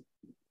various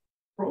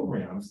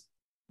programs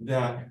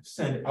that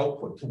send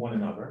output to one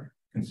another,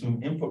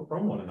 consume input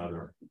from one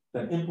another,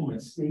 that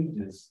implement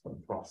stages of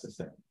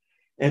processing.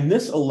 And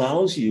this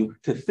allows you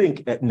to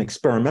think at an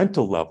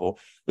experimental level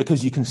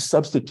because you can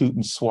substitute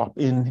and swap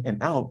in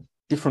and out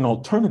different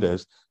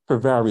alternatives for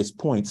various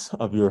points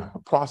of your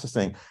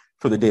processing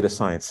for the data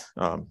science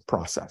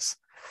process.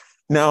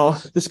 Now,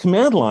 this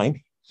command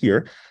line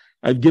here,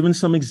 I've given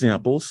some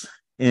examples,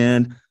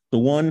 and the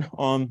one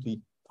on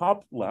the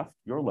top left,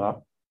 your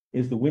left,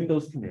 is the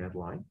Windows command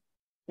line.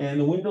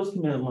 And the Windows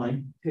command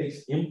line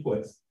takes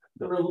inputs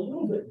that are a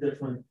little bit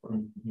different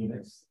from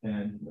Unix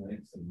and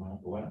Linux and Mac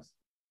OS,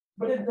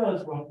 but it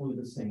does roughly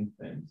the same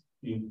things,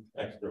 a few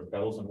extra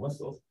bells and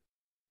whistles.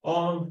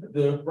 On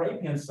the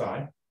right-hand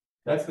side,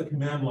 that's the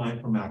command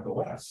line for Mac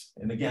OS.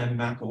 And again,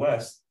 Mac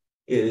OS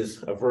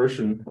is a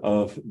version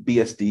of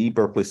BSD,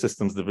 Berkeley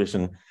Systems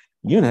Division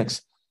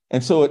Unix.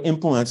 And so it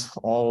implements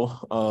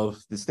all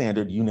of the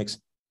standard Unix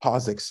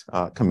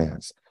POSIX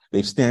commands.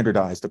 They've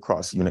standardized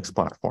across Unix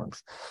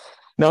platforms.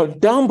 Now,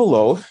 down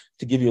below,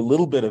 to give you a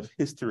little bit of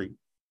history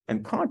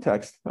and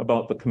context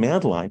about the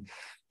command line,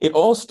 it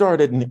all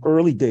started in the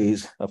early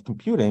days of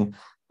computing.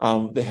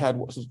 They had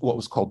what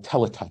was called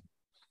teletype.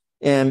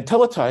 And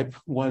teletype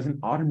was an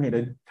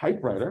automated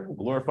typewriter, a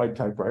glorified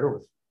typewriter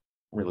was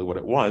really what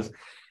it was.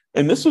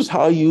 And this was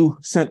how you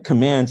sent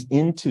commands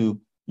into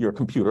your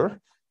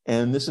computer.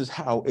 And this is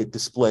how it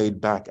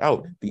displayed back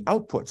out the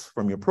outputs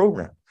from your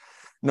program.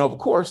 Now, of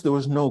course, there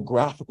was no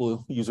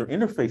graphical user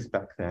interface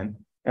back then.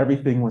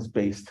 Everything was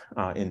based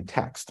in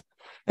text.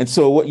 And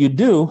so what you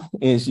do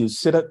is you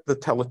sit at the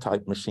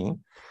teletype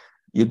machine,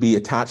 you'd be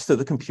attached to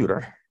the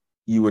computer,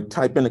 you would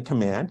type in a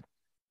command,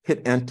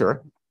 hit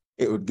enter,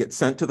 it would get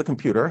sent to the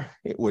computer,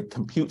 it would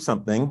compute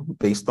something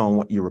based on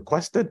what you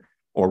requested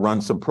or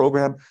run some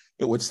program,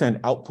 it would send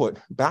output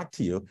back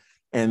to you,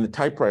 and the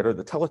typewriter,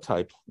 the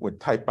teletype, would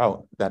type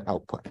out that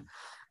output.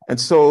 And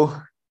so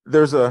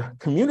there's a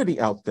community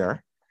out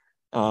there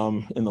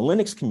in the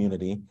Linux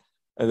community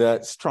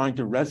that's trying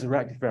to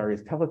resurrect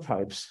various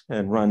teletypes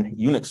and run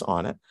Unix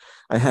on it.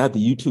 I had the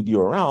YouTube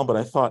URL, but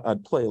I thought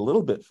I'd play a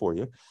little bit for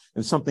you,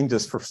 and something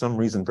just for some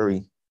reason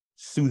very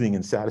soothing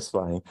and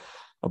satisfying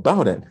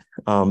about it.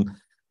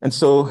 And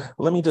so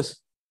let me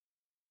just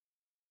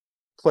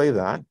play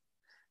that.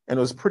 And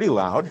it was pretty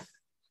loud.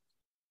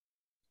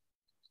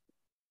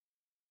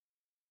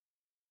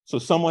 So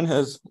someone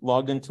has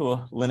logged into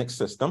a Linux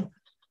system.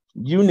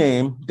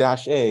 uname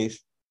 -a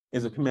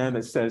is a command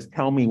that says,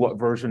 tell me what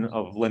version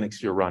of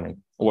Linux you're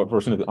running, or what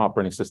version of the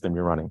operating system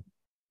you're running.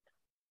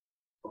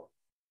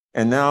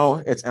 And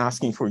now it's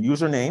asking for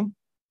username.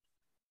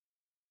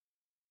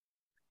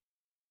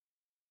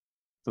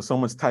 So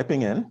someone's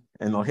typing in,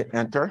 and they'll hit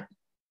enter,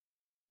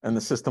 and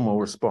the system will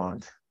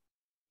respond.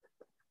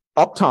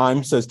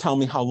 Uptime says, tell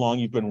me how long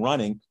you've been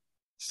running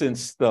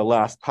since the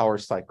last power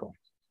cycle.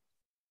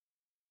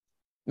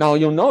 Now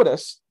you'll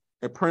notice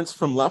it prints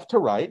from left to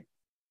right,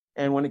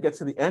 and when it gets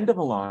to the end of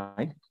a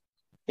line,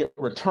 it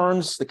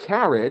returns the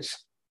carriage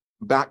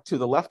back to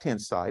the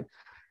left-hand side,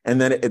 and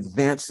then it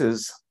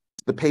advances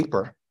the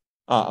paper,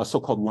 a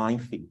so-called line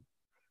feed.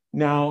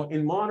 Now,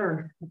 in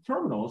modern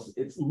terminals,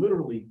 it's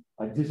literally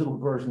a digital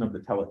version of the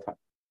teletype.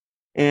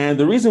 And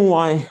the reason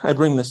why I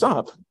bring this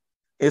up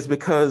is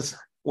because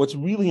what's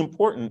really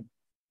important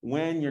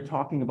when you're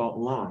talking about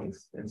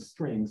lines and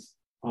strings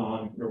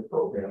on your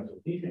programs or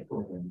teaching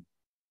programs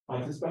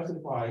to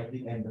specify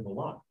the end of the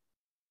line.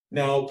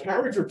 Now,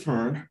 carriage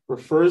return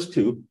refers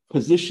to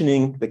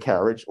positioning the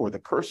carriage, or the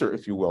cursor,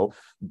 if you will,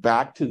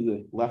 back to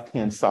the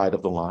left-hand side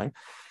of the line.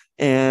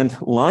 And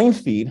line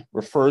feed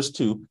refers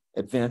to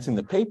advancing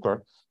the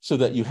paper so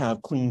that you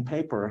have clean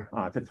paper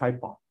to type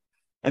on.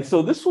 And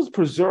so this was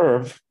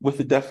preserved with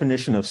the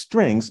definition of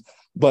strings,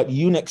 but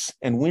Unix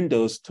and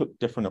Windows took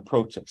different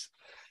approaches.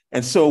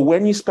 And so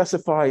when you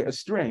specify a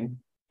string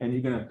and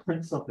you're going to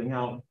print something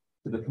out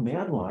to the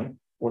command line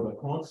or the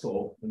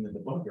console in the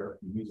debugger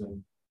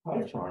using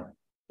Pycharm,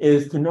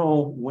 is to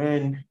know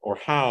when or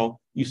how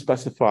you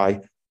specify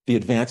the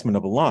advancement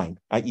of a line,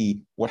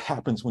 i.e., what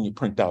happens when you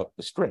print out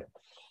the string.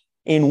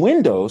 In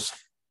Windows,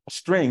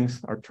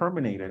 strings are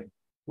terminated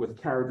with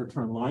carriage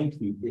return line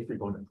feed if you're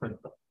going to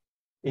print them.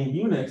 In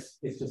Unix,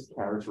 it's just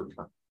carriage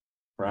return,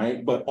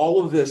 right? But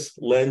all of this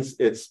lends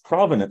its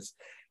provenance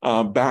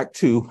back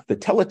to the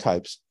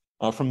teletypes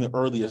from the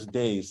earliest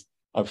days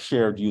of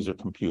shared user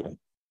computing,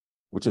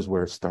 which is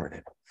where it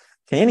started.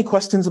 Okay, any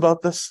questions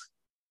about this?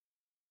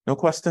 No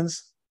questions?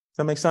 Does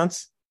that make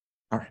sense?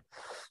 All right.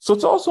 So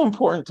it's also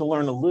important to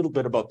learn a little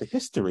bit about the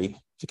history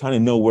to kind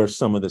of know where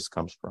some of this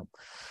comes from.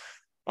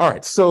 All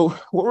right, so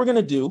what we're going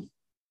to do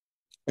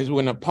is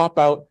we're going to pop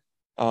out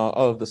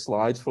of the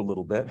slides for a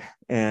little bit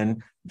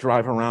and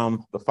drive around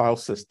the file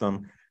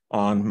system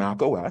on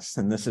Mac OS,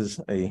 and this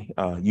is a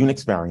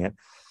Unix variant.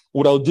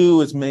 What I'll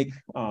do is make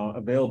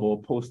available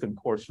a post and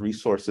course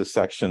resources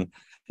section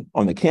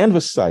on the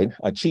Canvas site,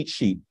 a cheat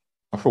sheet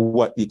for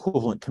what the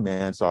equivalent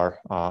commands are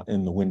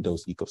in the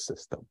Windows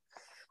ecosystem.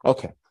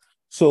 Okay,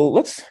 so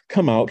let's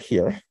come out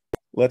here.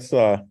 Let's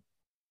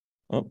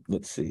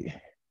see.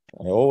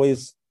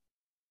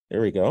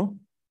 There we go.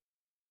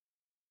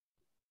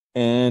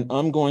 And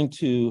I'm going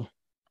to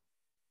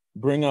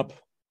bring up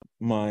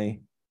my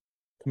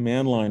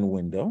command line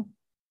window.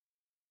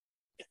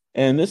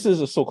 And this is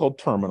a so-called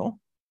terminal.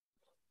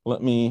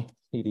 Let me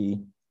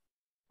CD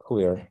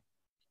clear.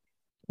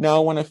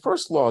 Now, when I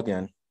first log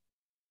in,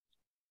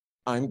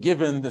 I'm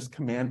given this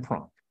command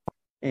prompt.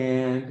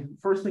 And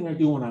first thing I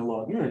do when I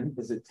log in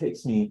is it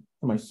takes me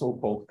to my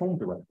so-called home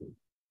directory,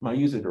 my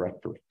user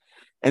directory.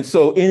 And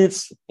so in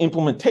its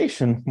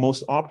implementation,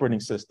 most operating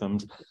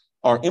systems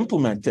are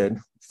implemented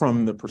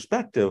from the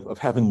perspective of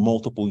having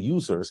multiple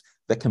users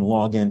that can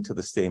log into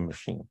the same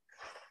machine.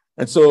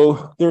 And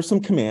so there are some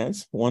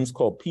commands. One's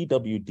called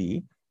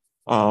pwd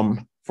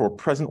for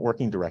present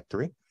working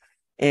directory.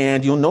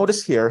 And you'll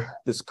notice here,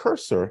 this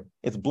cursor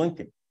is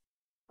blinking.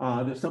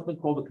 There's something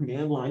called a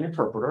command line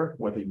interpreter,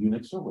 whether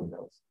Unix or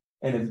Windows.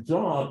 And its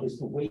job is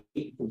to wait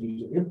for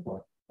user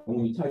input. And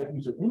when you type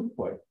user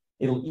input,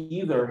 it'll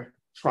either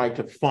try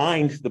to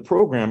find the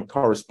program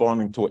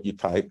corresponding to what you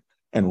type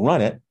and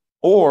run it,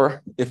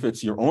 or if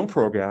it's your own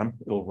program,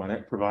 it'll run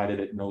it, provided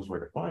it knows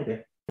where to find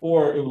it,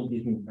 or it will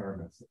give you an error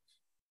message.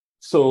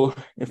 So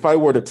if I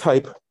were to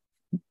type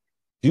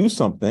do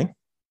something,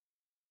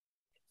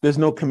 there's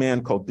no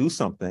command called do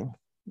something.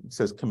 It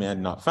says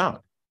command not found.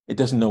 It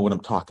doesn't know what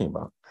I'm talking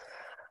about.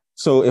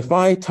 So if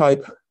I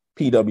type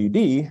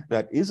pwd,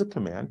 that is a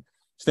command,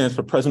 stands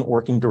for present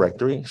working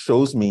directory,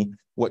 shows me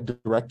what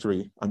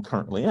directory I'm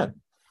currently in.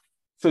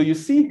 So you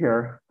see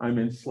here, I'm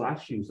in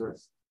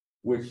 /users,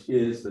 which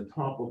is the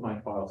top of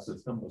my file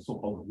system, the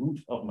so-called root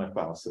of my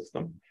file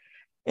system.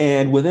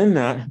 And within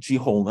that,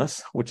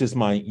 gwholeness, which is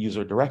my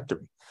user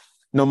directory.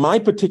 Now, my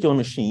particular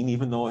machine,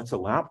 even though it's a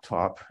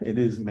laptop, it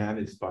is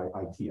managed by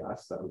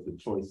ITS. That was the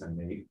choice I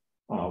made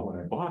when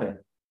I bought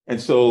it. And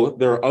so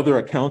there are other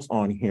accounts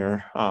on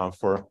here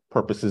for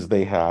purposes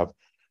they have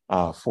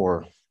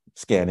for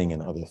scanning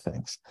and other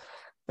things.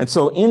 And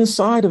so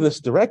inside of this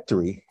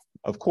directory,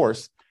 of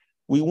course,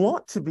 we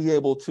want to be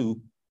able to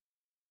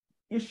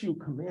issue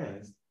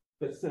commands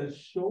that says,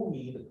 show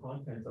me the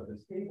contents of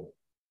this table.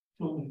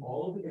 Show me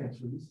all of the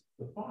entries,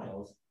 the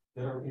files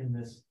that are in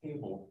this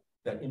table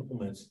that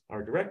implements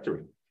our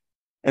directory.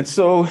 And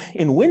so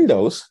in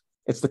Windows,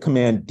 it's the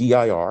command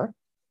dir,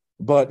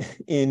 but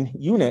in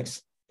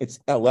Unix, it's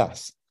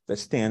ls, that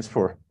stands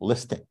for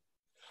listing.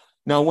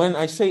 Now, when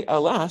I say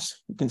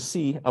ls, you can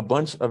see a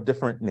bunch of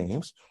different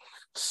names.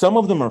 Some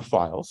of them are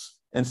files,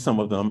 and some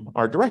of them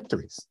are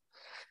directories.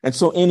 And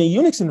so in a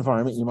Unix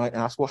environment, you might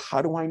ask, well,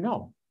 how do I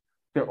know?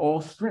 They're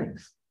all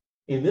strings.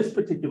 In this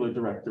particular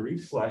directory,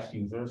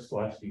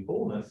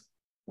 /user/defaultness,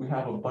 we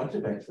have a bunch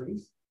of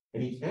entries,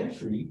 and each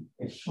entry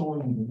is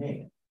showing you the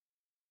name.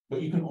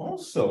 But you can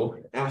also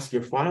ask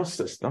your file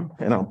system,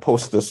 and I'll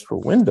post this for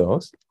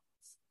Windows,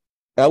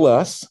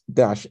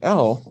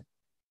 ls-l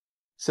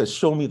says,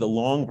 show me the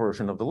long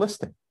version of the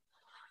listing.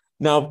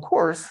 Now, of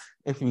course,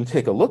 if you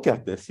take a look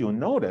at this, you'll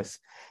notice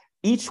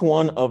each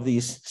one of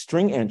these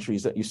string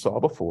entries that you saw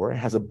before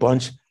has a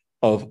bunch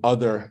of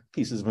other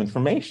pieces of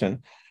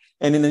information.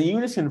 And in the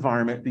Unix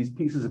environment, these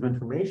pieces of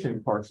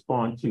information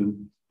correspond to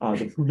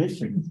the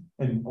permissions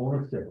and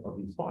ownership of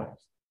these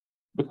files.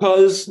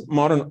 Because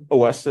modern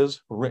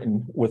OSs were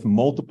written with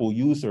multiple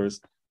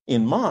users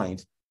in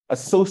mind,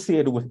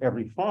 associated with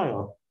every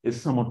file is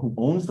someone who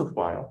owns the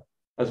file,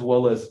 as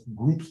well as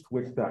groups to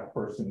which that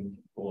person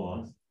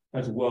belongs,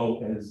 as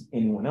well as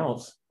anyone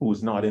else who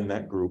is not in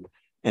that group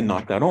and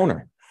not that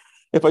owner.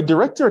 If I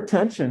direct your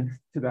attention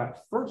to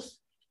that first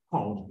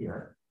column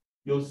here,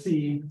 you'll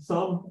see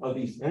some of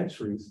these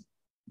entries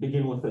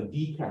begin with a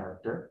D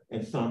character,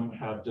 and some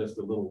have just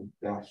a little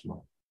dash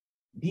mark.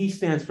 D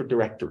stands for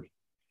directory.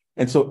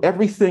 And so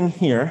everything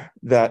here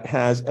that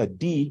has a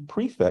D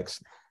prefix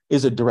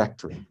is a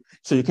directory.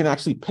 So you can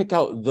actually pick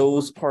out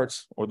those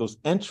parts or those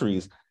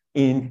entries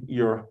in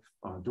your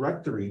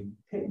directory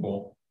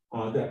table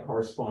that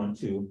correspond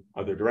to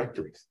other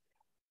directories.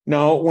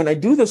 Now, when I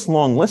do this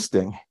long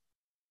listing,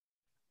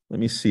 let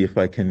me see if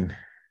I can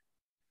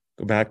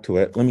go back to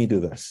it. Let me do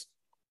this.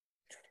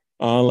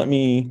 Let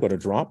me go to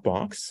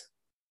Dropbox.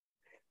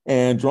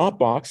 And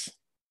Dropbox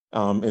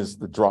is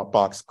the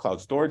Dropbox cloud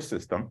storage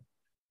system.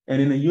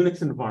 And in a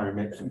Unix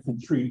environment, you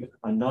can treat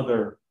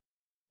another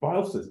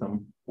file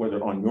system,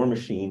 whether on your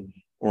machine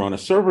or on a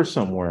server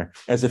somewhere,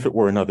 as if it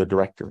were another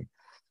directory.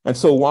 And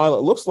so while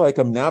it looks like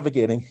I'm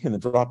navigating in the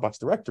Dropbox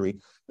directory,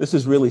 this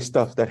is really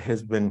stuff that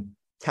has been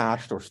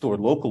cached or stored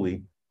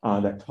locally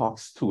that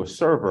talks to a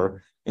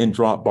server in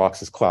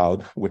Dropbox's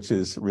cloud, which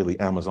is really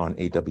Amazon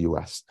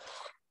AWS.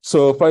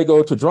 So if I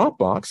go to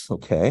Dropbox,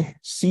 okay,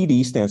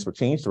 CD stands for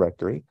change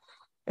directory,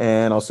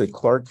 and I'll say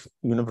Clark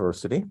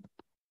University,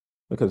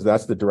 because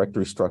that's the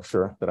directory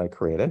structure that I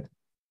created.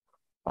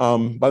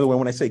 By the way,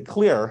 when I say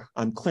clear,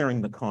 I'm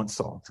clearing the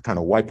console to kind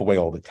of wipe away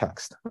all the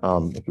text,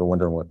 if you're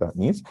wondering what that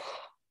means.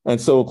 And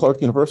so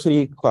Clark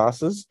University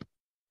classes,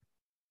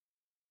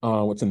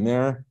 what's in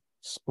there?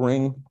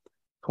 Spring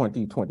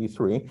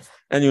 2023.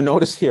 And you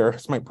notice here,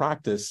 it's my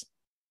practice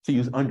to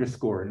use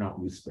underscore and not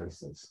use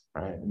spaces,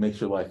 right? It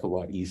makes your life a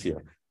lot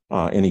easier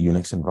in a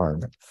Unix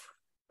environment.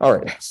 All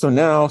right, so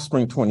now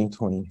spring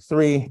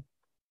 2023, if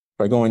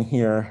I go in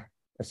here,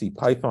 I see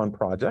Python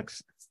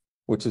projects,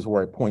 which is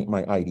where I point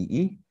my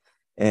IDE,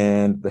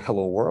 and the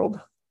hello world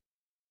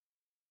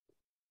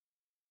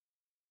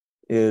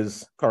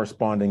is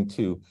corresponding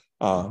to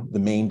the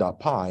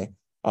main.py,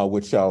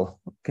 which I'll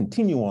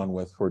continue on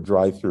with for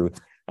drive-through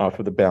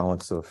for the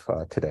balance of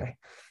today.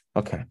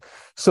 Okay,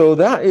 so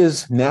that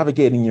is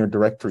navigating your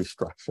directory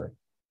structure.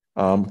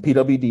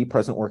 PWD,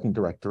 present working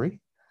directory.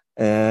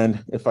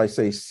 And if I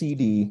say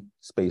CD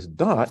space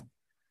dot,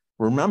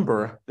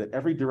 remember that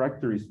every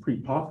directory is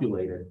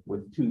pre-populated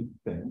with two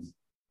things.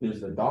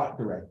 There's the dot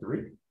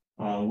directory,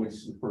 which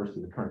refers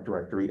to the current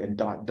directory, and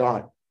dot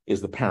dot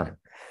is the parent.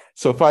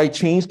 So if I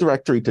change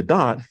directory to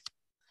dot,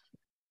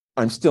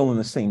 I'm still in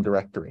the same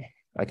directory.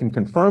 I can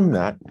confirm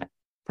that,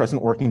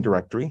 present working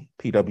directory,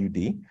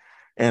 PWD,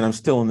 and I'm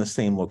still in the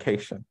same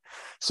location.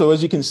 So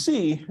as you can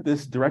see,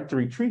 this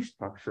directory tree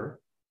structure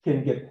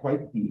can get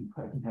quite deep.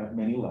 I can have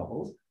many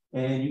levels,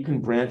 and you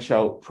can branch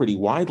out pretty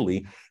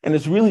widely. And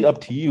it's really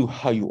up to you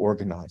how you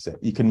organize it.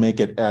 You can make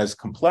it as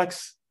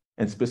complex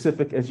and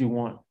specific as you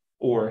want,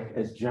 or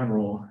as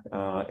general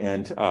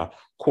and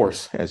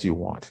coarse as you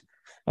want.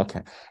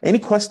 Okay, any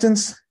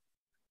questions? Does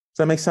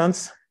that make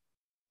sense?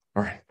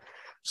 All right,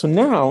 so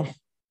now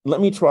let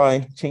me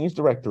try change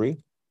directory,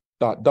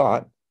 dot,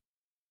 dot,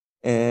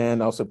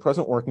 and I'll say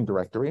present working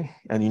directory.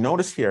 And you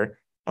notice here,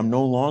 I'm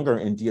no longer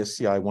in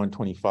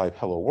DS125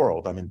 hello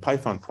world. I'm in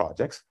Python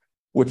projects,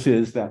 which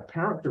is that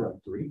parent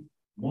directory,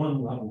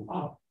 one level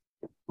up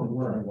from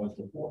where I was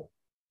before.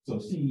 So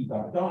CD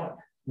dot dot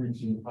brings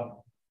you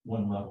up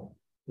one level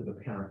to the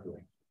parent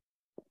directory.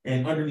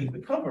 And underneath the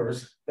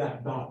covers,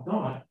 that dot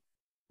dot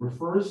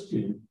refers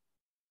to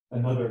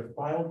another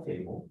file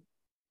table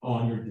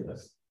on your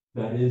disk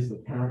that is the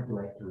parent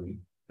directory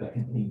that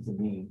contains the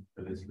name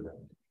for this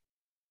directory.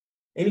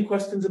 Any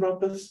questions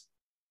about this?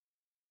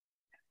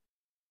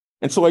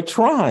 And so I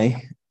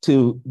try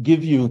to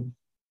give you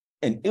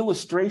an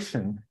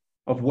illustration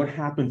of what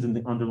happens in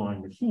the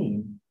underlying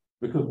machine,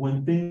 because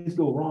when things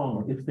go wrong,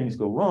 or if things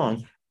go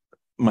wrong,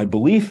 my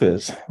belief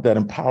is that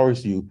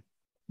empowers you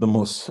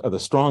the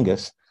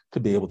strongest to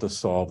be able to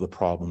solve the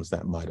problems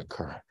that might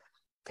occur.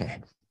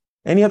 Okay.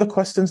 Any other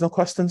questions? No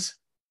questions?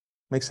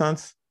 Make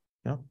sense?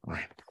 Yeah. All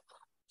right.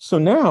 So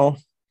now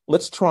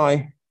let's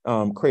try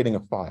creating a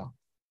file.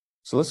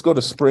 So let's go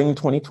to spring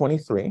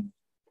 2023.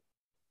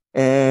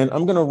 And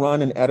I'm going to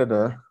run an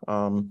editor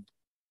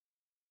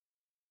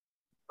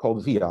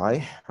called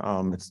VI.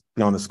 It's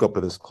beyond the scope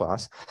of this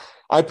class.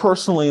 I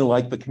personally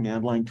like the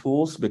command line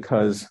tools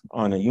because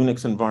on a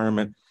Unix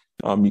environment,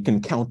 you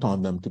can count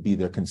on them to be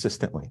there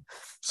consistently.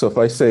 So if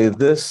I say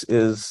this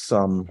is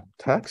some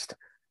text,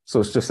 so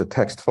it's just a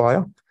text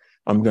file,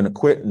 I'm going to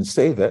quit and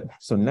save it.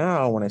 So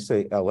now when I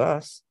say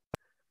ls,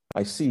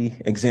 I see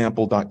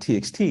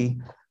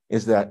example.txt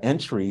is that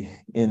entry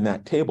in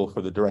that table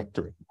for the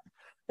directory.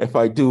 If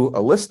I do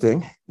a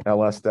listing,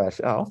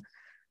 ls-l,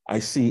 I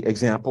see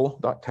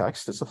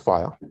example.txt, it's a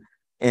file,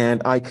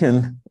 and I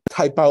can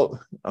type out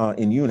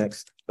in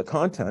Unix the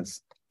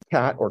contents,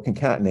 cat or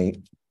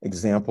concatenate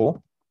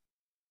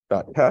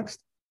example.txt,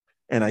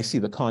 and I see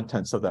the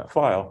contents of that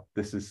file.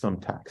 This is some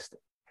text.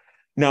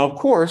 Now, of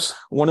course,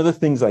 one of the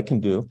things I can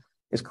do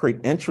is create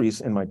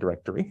entries in my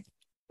directory.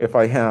 If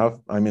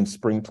I'm in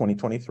spring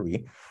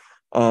 2023,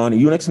 on a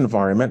Unix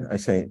environment, I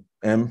say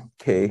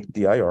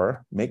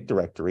mkdir, make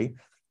directory,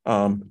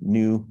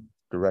 new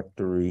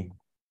directory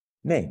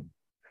name.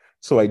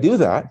 So I do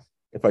that.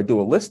 If I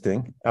do a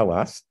listing,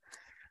 ls,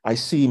 I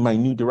see my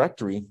new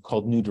directory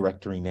called new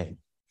directory name.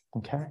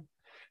 Okay.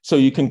 So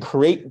you can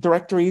create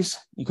directories.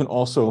 You can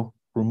also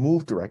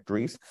remove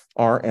directories,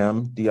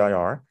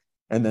 rmdir,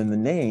 and then the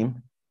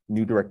name,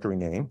 new directory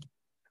name.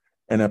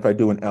 And if I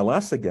do an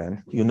ls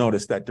again, you'll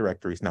notice that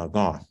directory is now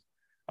gone.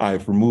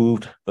 I've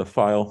removed the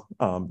file,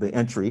 the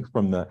entry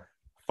from the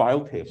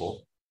file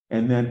table,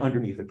 and then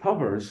underneath the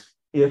covers,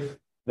 if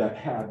that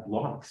had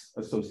locks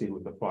associated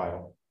with the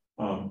file,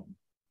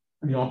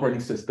 the operating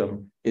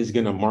system is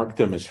going to mark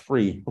them as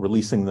free,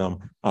 releasing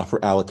them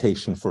for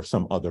allocation for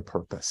some other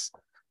purpose.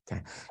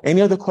 Okay.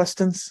 Any other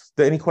questions?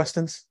 Any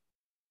questions?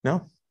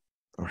 No?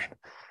 All right.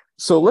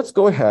 So let's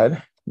go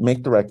ahead,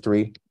 make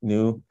directory,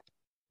 new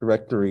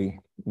directory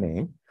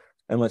name,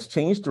 and let's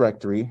change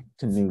directory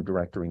to new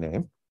directory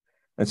name.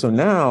 And so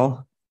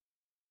now,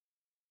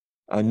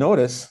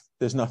 notice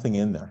there's nothing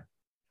in there,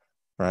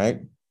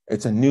 right?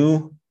 It's a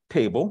new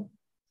table,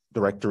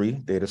 directory,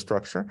 data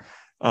structure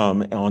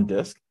on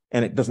disk,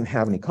 and it doesn't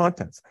have any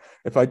contents.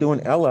 If I do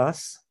an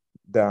ls-l,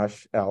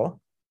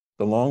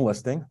 the long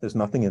listing, there's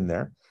nothing in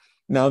there.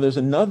 Now there's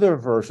another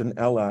version,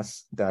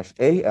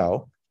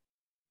 ls-al,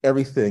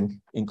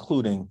 everything,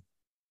 including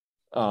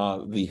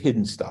the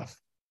hidden stuff.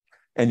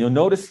 And you'll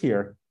notice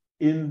here,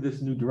 in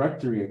this new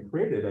directory I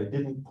created, I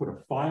didn't put a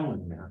file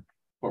in there,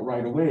 but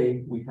right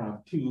away we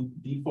have two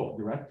default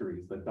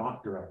directories, the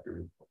dot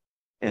directory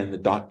and the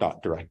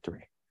dot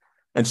directory.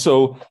 And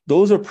so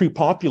those are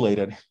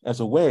pre-populated as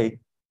a way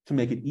to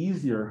make it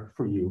easier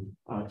for you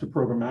to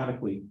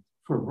programmatically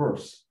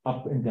traverse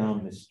up and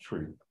down this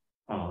tree,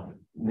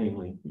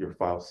 namely your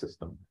file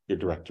system, your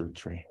directory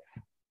tree.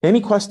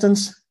 Any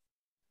questions?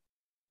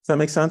 Does that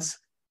make sense?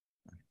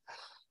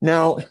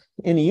 Now,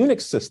 in a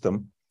Unix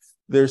system,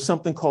 there's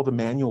something called the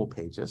manual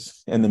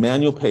pages, and the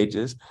manual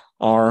pages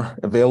are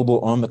available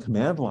on the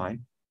command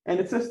line, and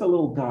it's just a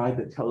little guide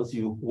that tells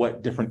you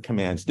what different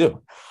commands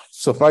do.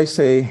 So if I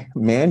say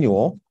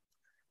manual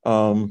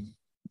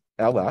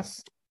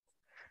ls,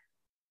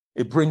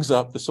 it brings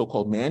up the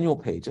so-called manual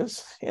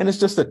pages, and it's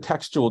just a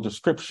textual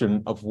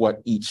description of what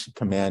each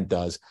command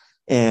does.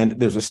 And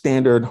there's a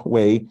standard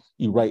way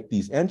you write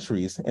these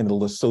entries, and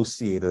it'll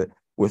associate it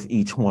with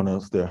each one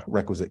of the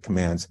requisite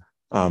commands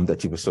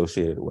that you've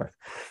associated with.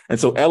 And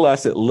so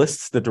ls, it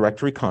lists the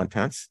directory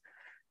contents.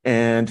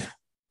 And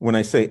when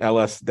I say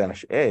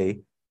ls-a,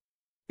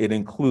 it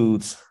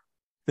includes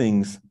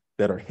things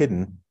that are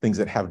hidden, things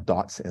that have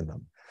dots in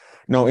them.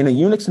 Now, in a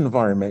Unix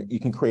environment, you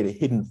can create a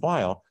hidden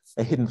file.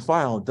 A hidden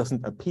file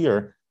doesn't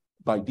appear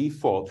by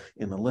default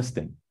in the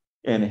listing.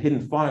 And a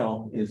hidden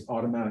file is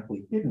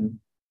automatically hidden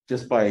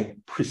just by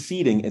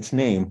preceding its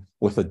name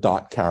with a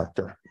dot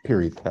character,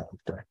 period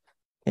character.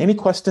 Any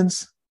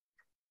questions?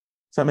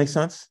 Does that make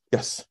sense?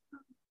 Yes.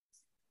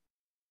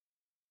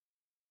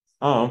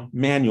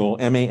 Manual,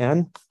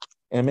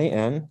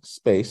 M-A-N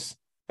space,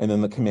 and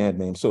then the command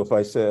name. So if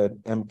I said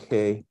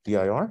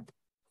mkdir,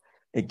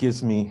 it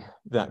gives me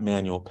that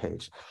manual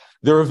page.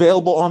 They're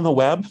available on the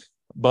web,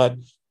 but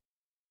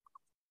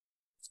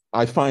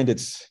I find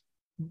it's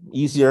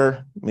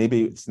easier,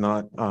 maybe it's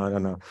not, I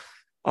don't know,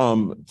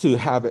 to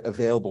have it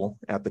available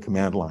at the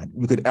command line.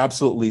 You could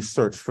absolutely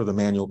search for the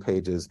manual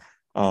pages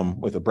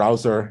with a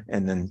browser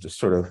and then just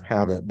sort of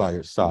have it by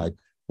your side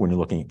when you're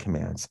looking at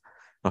commands.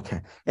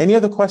 Okay, any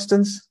other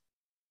questions?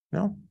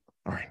 No?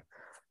 All right.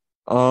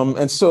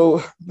 And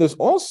so there's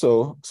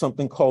also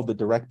something called the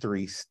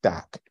directory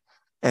stack.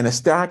 And a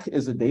stack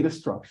is a data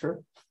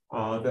structure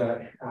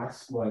that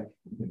acts like,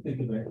 you can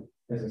think of it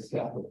as a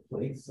stack of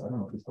plates. I don't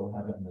know if we still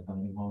have it in the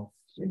dining hall.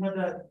 We have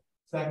that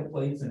stack of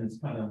plates and it's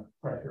kind of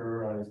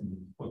pressurized and you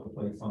put the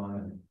plates on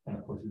and it kind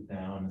of pushes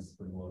down and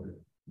spring loaded.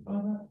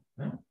 No?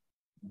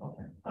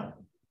 Okay.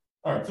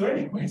 All right. So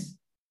anyways,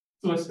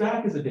 so a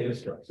stack is a data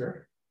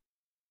structure.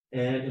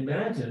 And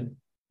imagine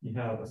you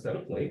have a set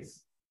of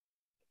plates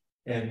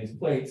and these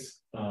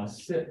plates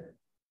sit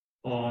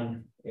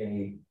on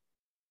a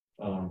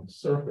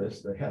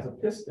surface that has a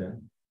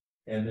piston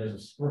and there's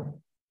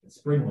a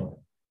spring load.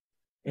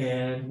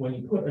 And when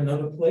you put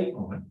another plate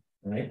on,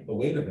 right, the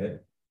weight of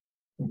it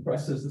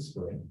compresses the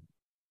spring.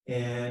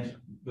 And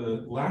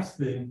the last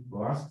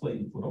plate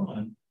you put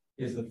on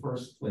is the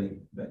first plate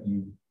that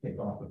you take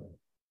off of it.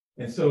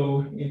 And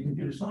so in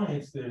computer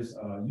science, there's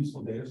a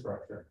useful data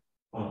structure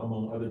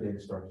among other data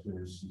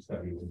structures you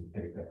study when you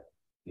take that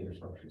data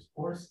structures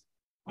course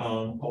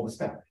called a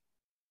stack.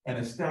 And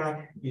a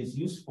stack is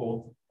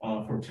useful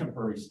for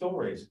temporary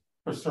storage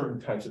for certain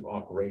types of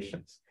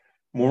operations.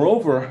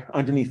 Moreover,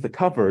 underneath the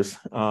covers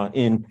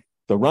in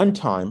the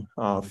runtime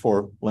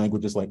for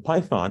languages like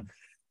Python,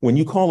 when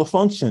you call a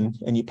function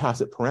and you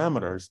pass it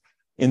parameters,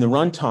 in the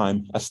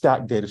runtime, a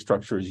stack data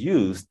structure is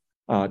used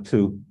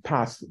to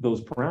pass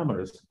those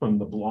parameters from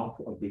the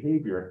block of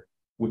behavior,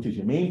 which is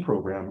your main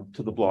program,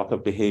 to the block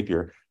of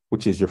behavior,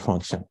 which is your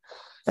function.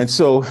 And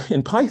so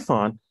in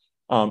Python,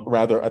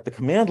 rather at the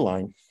command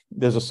line,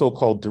 there's a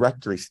so-called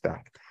directory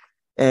stack.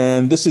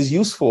 And this is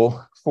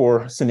useful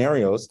for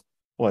scenarios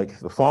like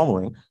the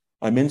following.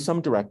 I'm in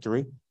some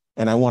directory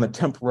and I want to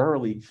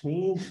temporarily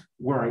change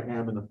where I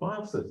am in the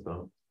file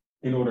system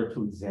in order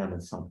to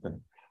examine something.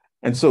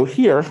 And so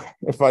here,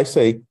 if I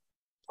say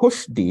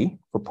push D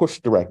for push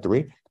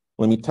directory,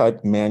 let me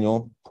type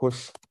manual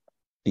push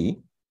D.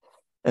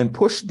 And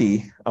push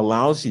D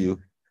allows you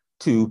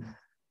to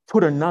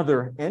put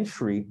another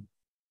entry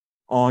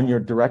on your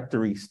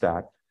directory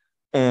stack.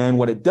 And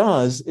what it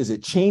does is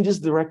it changes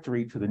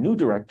directory to the new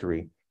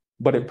directory,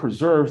 but it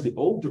preserves the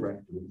old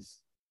directories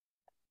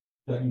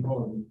that you've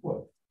already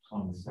put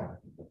on the stack.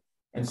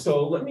 And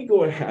so let me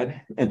go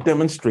ahead and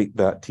demonstrate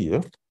that to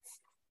you.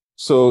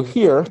 So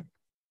here,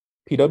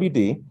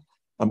 pwd,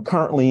 I'm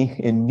currently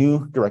in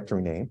new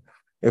directory name.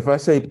 If I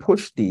say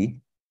push D,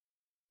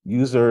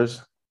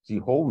 users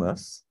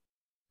gwholeness,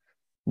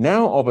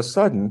 now all of a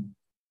sudden,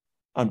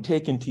 I'm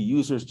taken to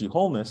users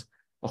gwholeness,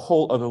 a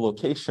whole other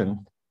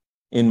location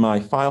in my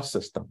file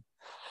system.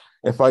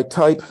 If I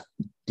type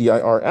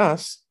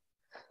dirs,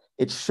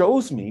 it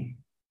shows me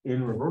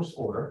in reverse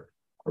order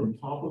from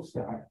top of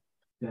stack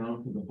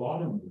down to the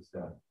bottom of the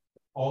stack,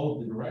 all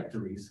of the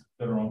directories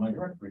that are on my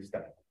directory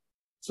stack.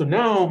 So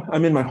now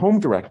I'm in my home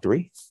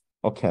directory,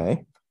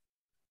 okay.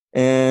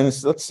 And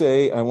so let's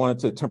say I wanted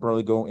to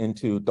temporarily go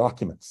into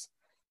documents.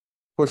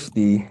 Push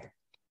the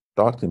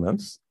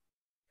documents.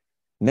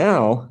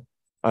 Now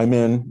I'm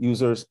in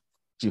users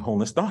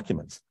gwholeness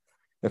documents.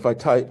 If I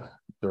type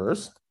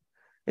dirs,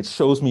 it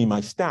shows me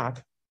my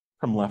stack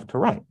from left to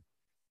right.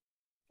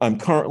 I'm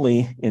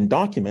currently in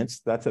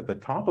documents, that's at the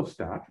top of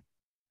stack.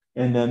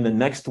 And then the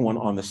next one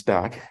on the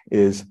stack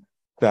is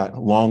that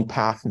long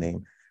path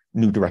name,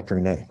 new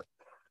directory name.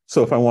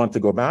 So if I want to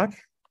go back,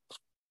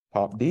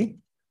 pop D,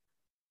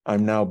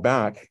 I'm now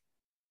back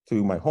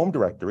to my home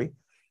directory,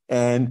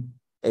 and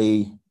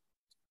a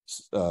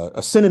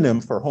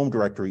synonym for home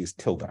directory is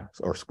tilde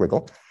or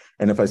squiggle.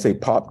 And if I say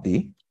pop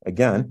D,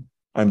 again,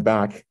 I'm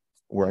back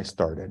where I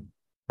started,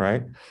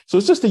 right? So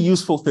it's just a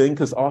useful thing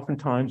because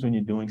oftentimes when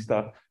you're doing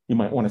stuff, you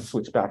might want to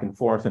switch back and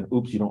forth and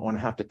oops, you don't want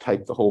to have to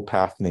type the whole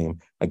path name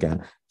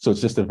again. So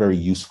it's just a very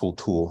useful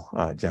tool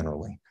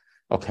generally.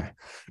 Okay,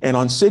 and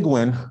on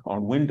Cygwin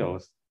on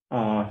Windows,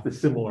 the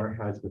similar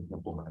has been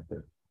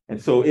implemented.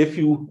 And so if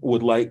you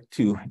would like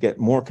to get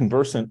more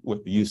conversant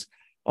with the use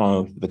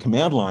of the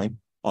command line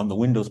on the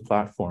Windows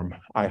platform,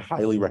 I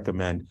highly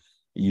recommend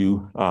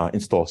you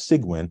install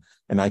Cygwin,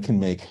 and I can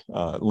make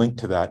a link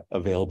to that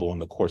available in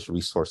the course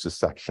resources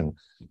section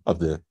of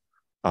the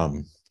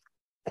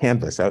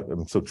Canvas.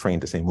 I'm so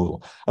trained to say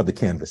Moodle, of the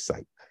Canvas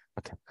site.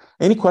 Okay,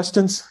 any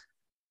questions?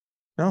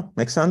 No,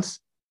 makes sense?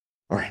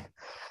 All right.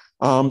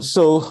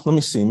 So let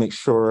me see, make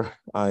sure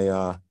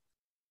I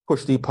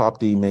push D, pop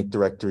D, make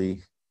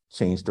directory,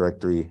 change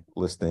directory,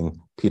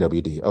 listing,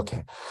 pwd.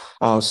 Okay,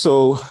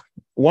 so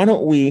why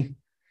don't we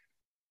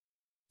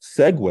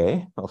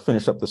segue, I'll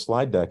finish up the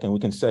slide deck and we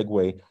can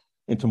segue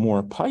into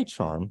more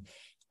Pycharm,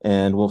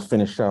 and we'll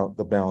finish out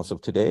the balance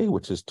of today,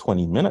 which is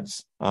 20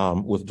 minutes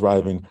with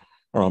driving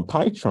around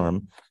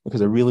Pycharm,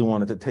 because I really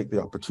wanted to take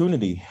the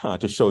opportunity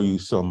to show you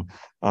some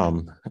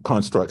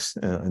constructs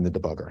in the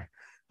debugger.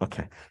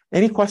 Okay,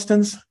 any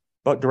questions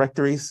about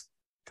directories,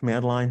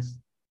 command lines?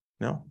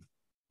 No?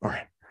 All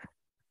right.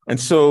 And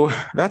so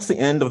that's the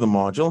end of the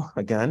module.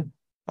 Again,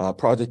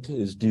 project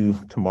is due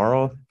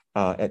tomorrow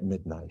at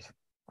midnight.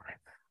 All right.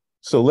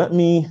 So let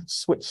me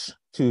switch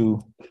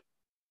to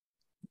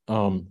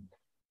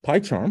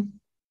Pycharm.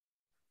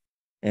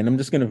 And I'm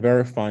just going to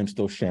verify I'm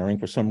still sharing.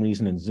 For some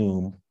reason in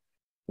Zoom,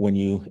 when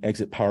you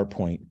exit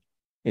PowerPoint,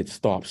 it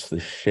stops the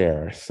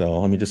share. So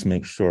let me just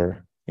make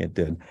sure it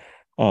did.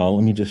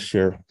 Let me just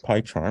share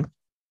Pycharm.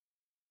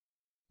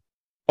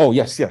 Oh,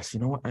 yes. You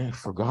know what? I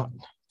forgot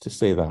to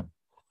say that.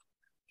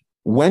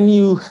 When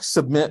you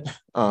submit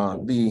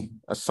the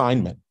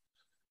assignment,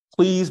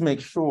 please make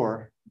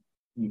sure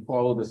you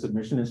follow the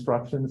submission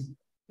instructions.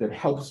 That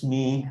helps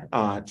me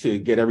to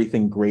get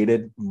everything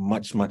graded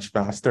much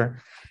faster,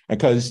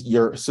 because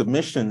your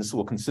submissions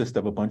will consist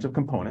of a bunch of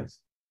components.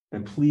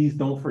 And please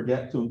don't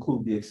forget to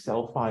include the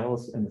Excel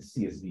files and the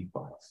CSV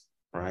files,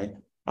 right?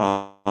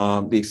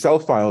 The Excel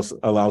files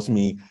allows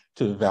me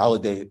to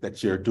validate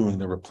that you're doing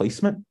the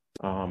replacement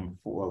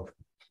for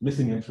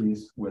missing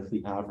entries with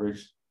the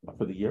average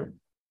for the year.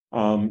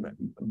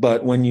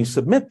 But when you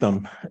submit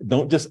them,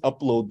 don't just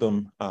upload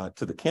them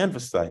to the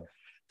Canvas site.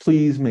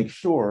 Please make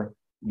sure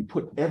you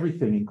put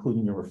everything,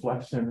 including your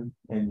reflection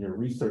and your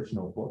research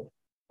notebook,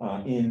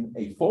 in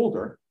a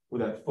folder,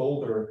 where that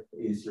folder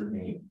is your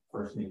name,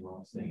 first name,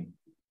 last name,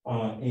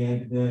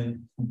 and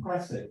then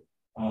compress it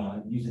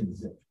using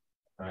zip,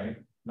 right?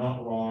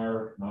 Not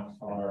RAR, not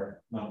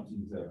TAR, not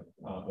gzip,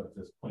 but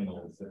just plain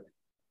old zip.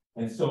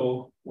 And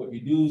so what you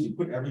do is you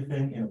put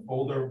everything in a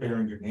folder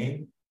bearing your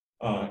name,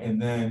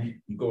 and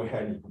then you go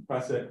ahead and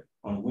compress it.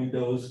 On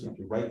Windows, if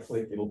you right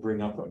click, it'll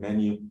bring up a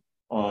menu.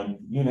 On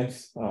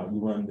Unix, you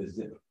run the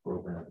zip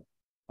program,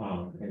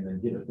 and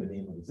then give it the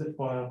name of the zip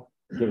file,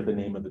 give it the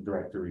name of the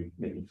directory,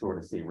 making sure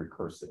to say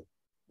recursive.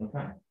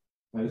 Okay,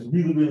 that is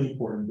really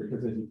important,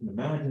 because as you can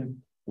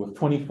imagine, with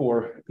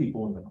 24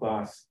 people in the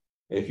class,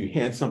 if you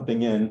hand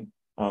something in,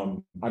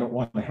 I don't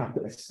want to have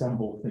to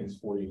assemble things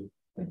for you.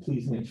 And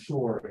please make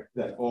sure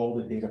that all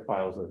the data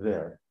files are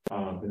there.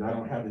 And I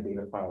don't have the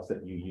data files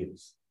that you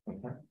use.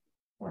 Okay,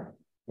 all right.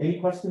 Any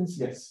questions?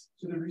 Yes.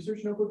 So the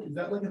research notebook, is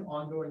that like an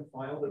ongoing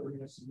file that we're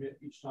going to submit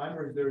each time,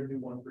 or is there a new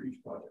one for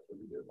each project that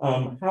we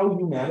do? How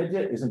you manage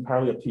it is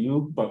entirely up to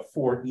you, but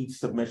for each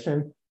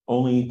submission,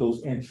 only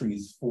those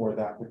entries for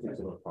that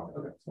particular project.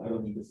 Okay. So I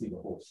don't need to see the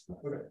whole stuff.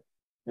 Okay.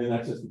 And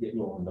that's just to get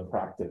you on the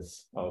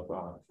practice of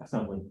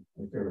assembling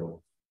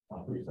material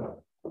for yourself.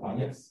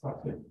 Yes.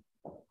 Okay.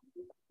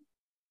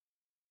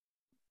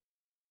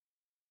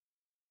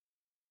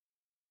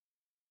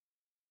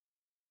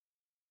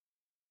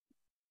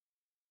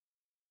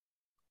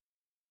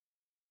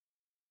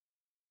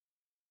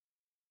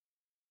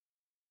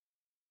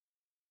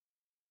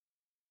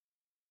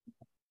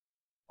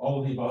 All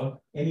of the above,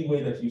 any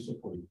way that's useful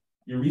for you.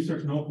 Your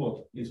research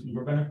notebook is for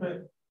your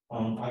benefit.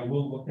 I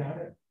will look at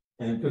it,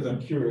 and because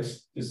I'm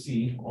curious to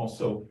see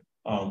also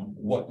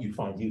what you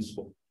find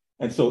useful.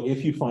 And so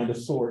if you find a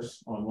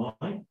source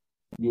online,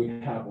 you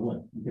would have a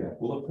link. You could have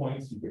bullet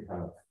points, you could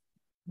have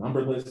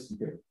number lists, you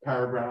could have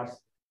paragraphs.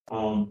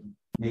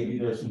 Maybe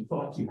there's some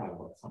thoughts you have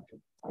about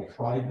something. I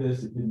tried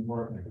this, it didn't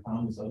work, and I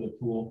found this other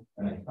tool,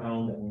 and I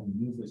found that when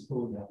you use this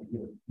tool, you have to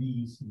give it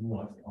these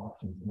nuanced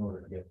options in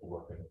order to get the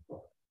work in it.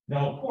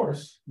 Now, of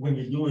course, when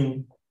you're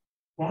doing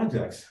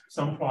projects,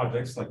 some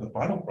projects like the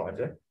final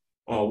project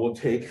will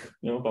take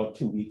about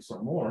 2 weeks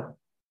or more.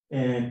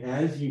 And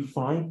as you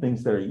find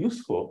things that are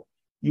useful,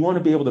 you want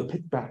to be able to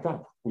pick back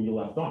up where you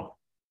left off,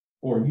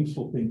 or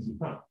useful things you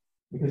found,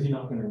 because you're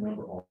not going to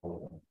remember all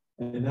of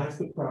them. And that's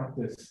the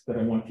practice that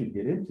I want you to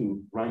get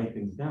into, writing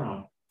things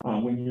down.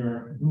 When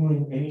you're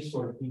doing any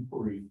sort of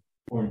inquiry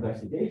or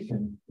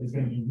investigation, it's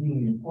going to be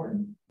really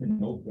important to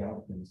note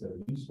down things that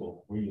are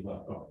useful where you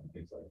left off and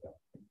things like that.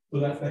 So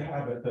that's the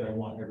habit that I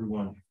want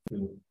everyone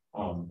to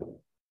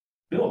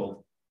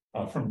build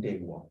from day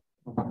one.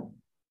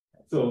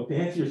 So to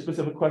answer your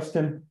specific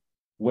question,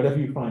 whatever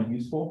you find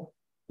useful,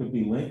 could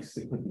be links,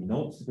 it could be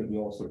notes, it could be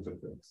all sorts of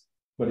things.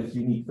 But it's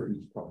unique for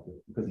each project,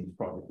 because each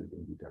project is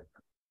going to be different.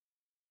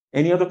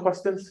 Any other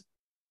questions?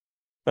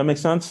 That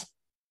makes sense?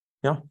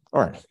 Yeah?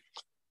 All right.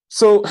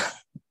 So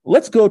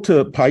let's go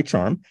to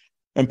Pycharm.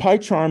 And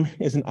Pycharm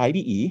is an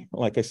IDE,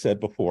 like I said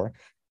before.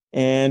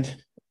 And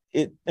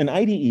an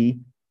IDE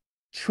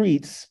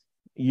treats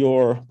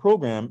your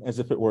program as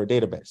if it were a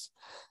database.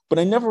 But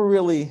I never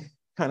really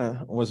kind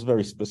of was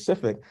very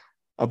specific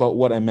about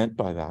what I meant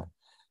by that.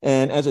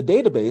 And as a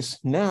database,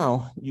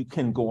 now you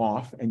can go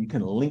off and you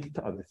can link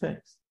to other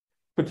things.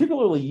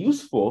 Particularly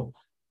useful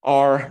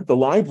are the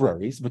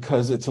libraries,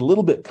 because it's a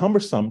little bit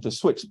cumbersome to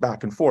switch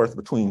back and forth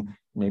between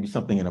maybe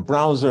something in a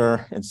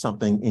browser and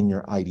something in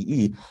your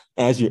IDE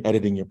as you're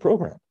editing your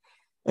program.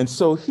 And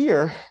so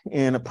here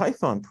in a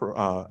Python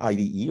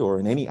IDE, or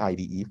in any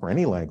IDE for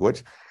any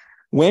language,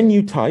 when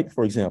you type,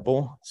 for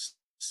example,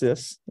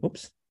 sys,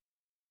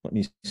 let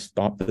me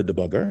stop the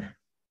debugger,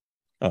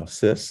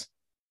 sys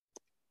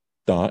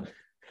dot,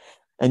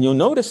 and you'll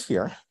notice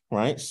here,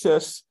 right,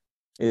 sys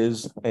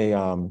is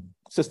a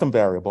system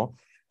variable,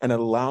 and it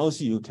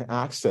allows you to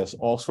access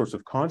all sorts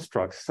of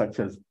constructs, such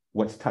as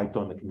what's typed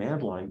on the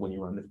command line when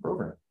you run this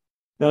program.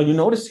 Now you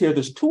notice here,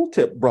 this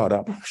tooltip brought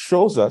up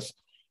shows us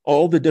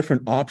all the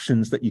different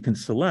options that you can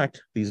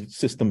select these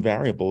system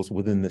variables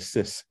within the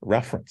sys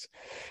reference.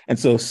 And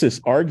so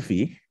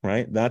sysargv,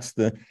 right, that's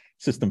the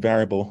system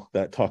variable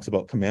that talks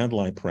about command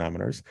line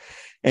parameters.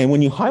 And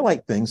when you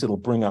highlight things, it'll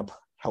bring up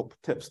help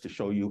tips to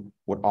show you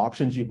what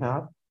options you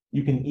have.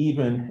 You can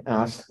even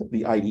ask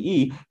the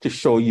IDE to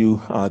show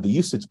you the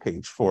usage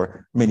page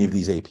for many of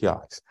these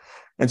APIs.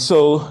 And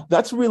so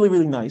that's really,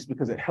 really nice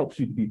because it helps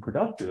you to be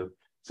productive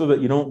so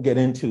that you don't get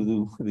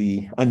into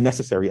the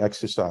unnecessary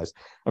exercise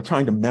of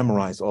trying to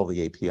memorize all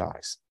the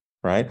APIs,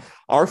 right?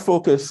 Our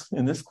focus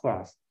in this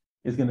class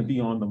is going to be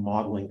on the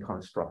modeling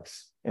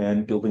constructs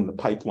and building the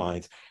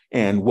pipelines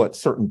and what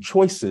certain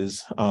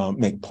choices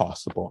make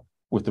possible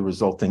with the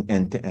resulting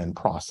end-to-end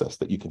process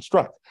that you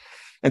construct.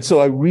 And so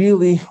I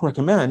really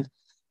recommend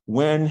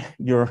when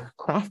you're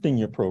crafting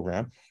your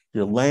program,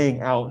 you're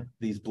laying out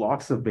these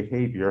blocks of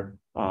behavior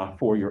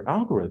for your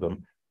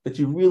algorithm, that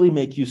you really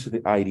make use of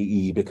the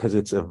IDE because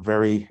it's a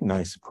very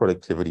nice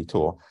productivity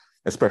tool,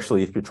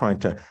 especially if you're trying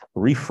to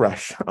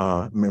refresh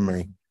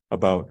memory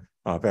about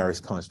various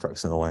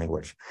constructs in the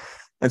language.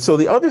 And so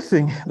the other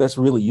thing that's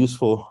really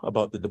useful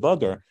about the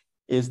debugger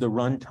is the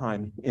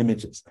runtime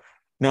images.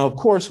 Now, of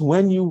course,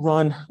 when you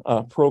run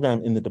a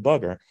program in the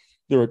debugger,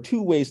 there are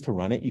two ways to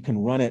run it. You can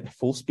run it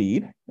full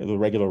speed, the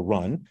regular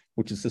run,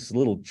 which is this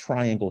little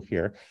triangle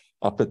here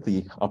up at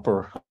the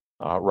upper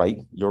right,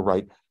 your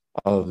right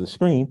of the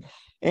screen.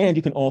 And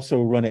you can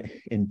also run it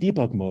in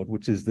debug mode,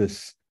 which is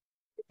this,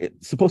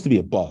 it's supposed to be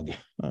a bug. I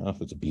don't know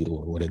if it's a beetle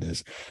or what it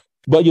is.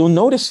 But you'll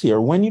notice here,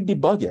 when you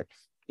debug it,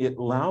 it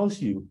allows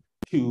you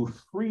to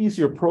freeze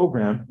your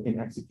program in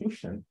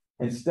execution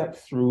and step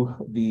through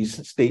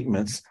these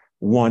statements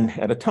one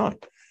at a time.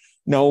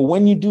 Now,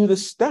 when you do the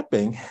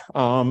stepping,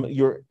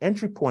 your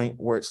entry point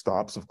where it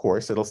stops, of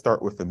course, it'll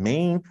start with the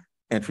main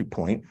entry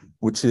point,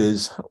 which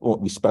is what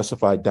we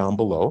specified down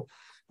below,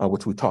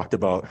 which we talked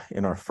about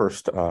in our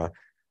first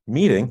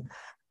meeting.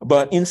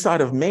 But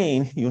inside of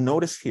main, you'll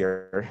notice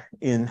here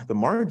in the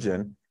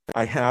margin,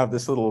 I have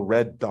this little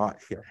red dot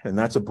here, and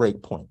that's a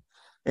breakpoint.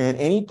 And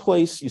any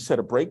place you set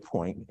a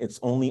breakpoint, it's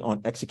only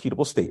on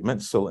executable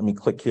statements. So let me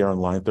click here on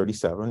line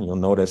 37. You'll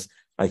notice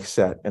I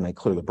set and I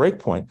clear the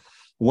breakpoint.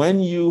 When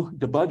you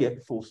debug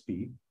it full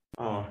speed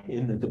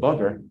in the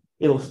debugger,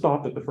 it'll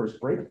stop at the first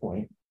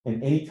breakpoint.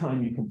 And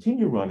anytime you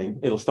continue running,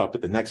 it'll stop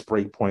at the next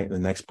breakpoint, the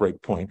next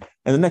breakpoint,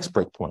 and the next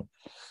breakpoint.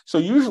 So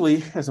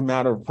usually, as a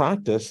matter of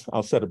practice,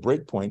 I'll set a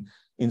breakpoint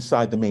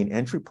inside the main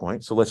entry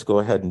point. So let's go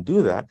ahead and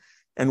do that.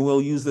 And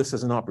we'll use this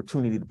as an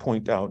opportunity to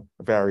point out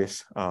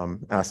various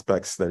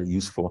aspects that are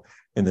useful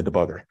in the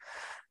debugger.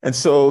 And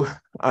so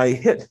I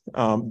hit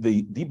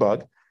the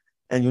debug.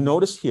 And you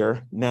notice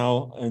here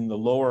now in the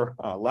lower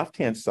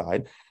left-hand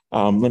side,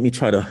 let me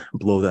try to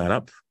blow that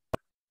up,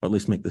 or at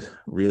least make the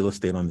real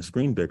estate on the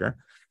screen bigger.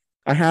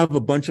 I have a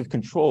bunch of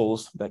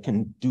controls that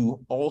can do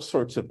all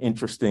sorts of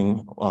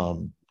interesting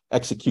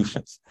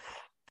executions.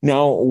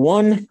 Now,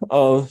 one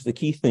of the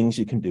key things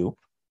you can do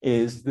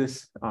is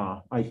this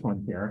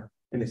icon here,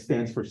 and it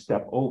stands for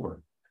step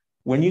over.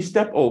 When you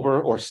step over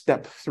or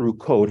step through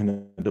code in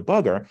a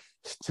debugger,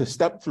 to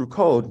step through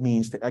code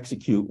means to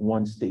execute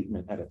one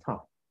statement at a time,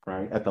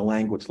 right, at the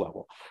language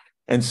level.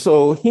 And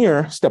so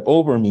here, step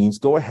over means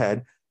go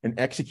ahead and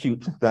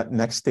execute that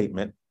next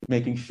statement,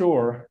 making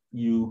sure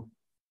you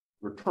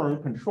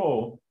return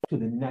control to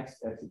the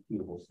next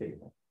executable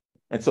statement.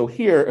 And so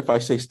here, if I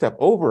say step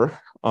over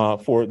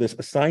for this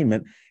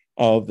assignment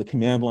of the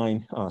command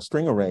line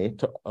string array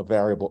to a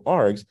variable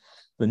args,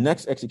 the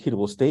next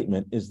executable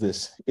statement is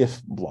this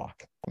if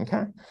block,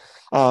 okay?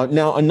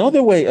 Now,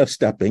 another way of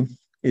stepping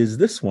is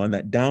this one,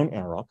 that down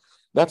arrow,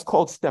 that's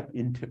called step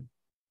into.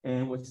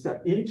 And what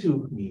step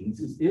into means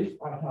is if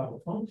I have a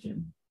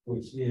function,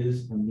 which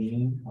is the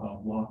main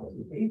block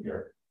of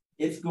behavior,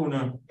 it's going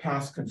to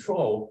pass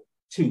control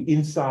to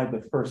inside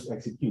the first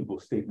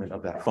executable statement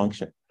of that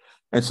function.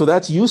 And so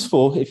that's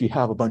useful if you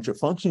have a bunch of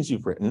functions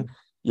you've written,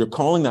 you're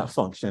calling that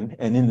function,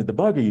 and in the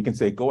debugger, you can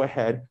say, go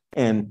ahead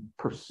and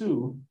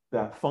pursue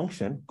that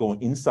function,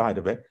 going inside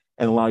of it,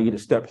 and allow you to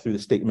step through the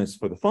statements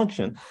for the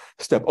function.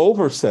 Step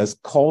over says,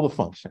 call the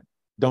function.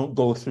 Don't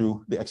go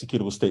through the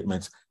executable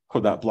statements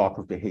for that block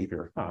of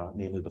behavior,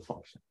 namely the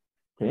function.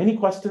 Okay, any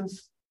questions?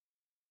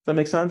 Does that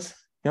make sense?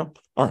 Yep.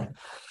 All right.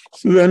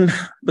 So then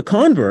the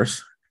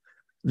converse,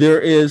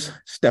 there is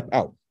step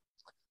out.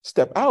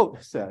 Step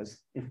out says,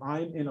 if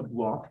I'm in a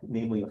block,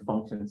 namely a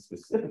function,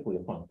 specifically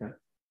a function,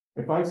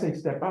 if I say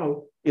step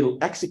out, it'll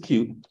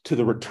execute to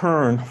the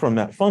return from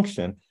that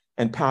function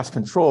and pass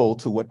control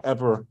to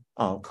whatever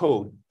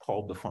code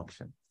called the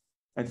function.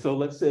 And so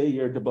let's say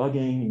you're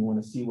debugging, you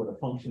want to see what a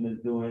function is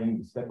doing,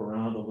 you step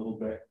around a little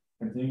bit,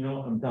 and say, you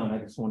know, I'm done. I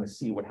just want to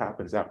see what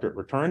happens after it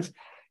returns.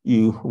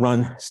 You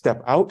run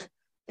step out,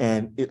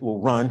 and it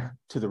will run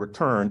to the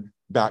return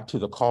back to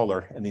the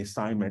caller and the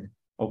assignment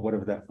of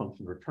whatever that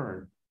function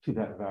returned to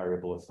that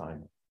variable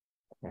assignment.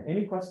 Okay.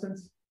 Any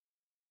questions? Does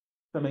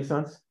that make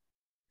sense?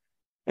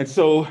 And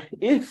so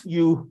if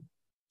you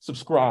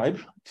subscribe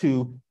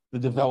to the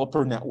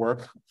developer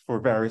network for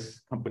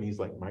various companies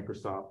like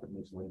Microsoft that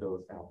makes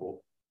Windows,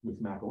 Apple,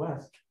 with Mac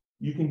OS,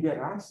 you can get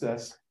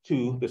access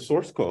to the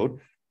source code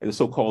the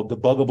so-called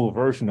debuggable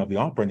version of the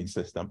operating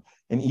system,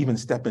 and even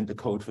step into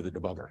code for the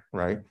debugger,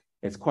 right?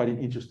 It's quite an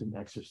interesting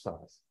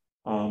exercise.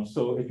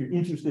 So if you're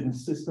interested in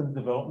system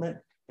development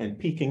and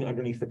peeking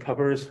underneath the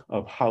covers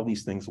of how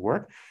these things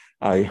work,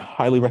 I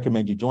highly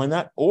recommend you join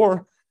that.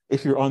 Or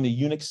if you're on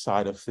the Unix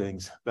side of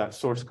things, that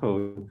source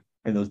code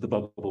and those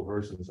debuggable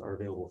versions are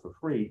available for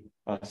free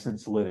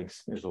since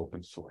Linux is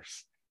open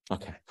source.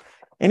 Okay,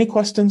 any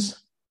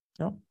questions?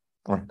 No?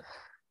 All right.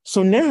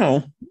 So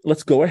now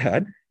let's go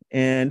ahead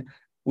and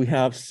we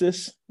have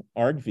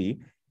sys.argv,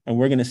 and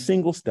we're going to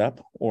single step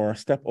or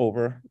step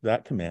over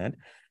that command.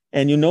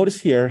 And you'll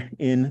notice here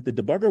in the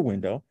debugger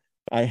window,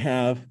 I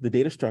have the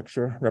data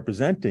structure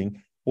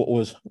representing what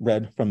was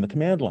read from the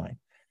command line.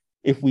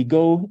 If we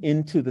go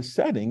into the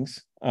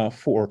settings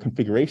for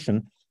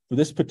configuration for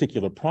this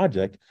particular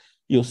project,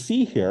 you'll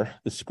see here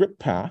the script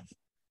path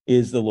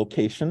is the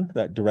location,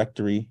 that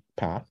directory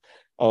path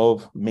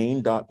of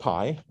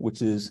main.py,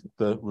 which is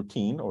the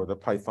routine or the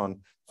Python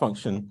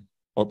function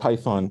or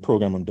Python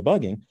program I'm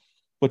debugging.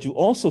 But you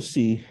also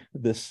see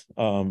this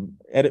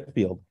edit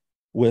field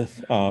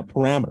with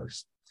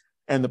parameters.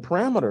 And the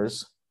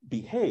parameters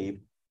behave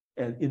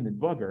in the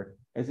debugger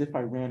as if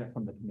I ran it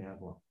from the command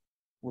line.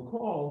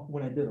 Recall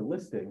when I did a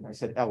listing, I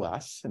said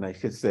ls, and I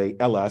should say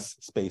ls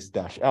space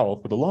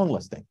 -l for the long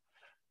listing.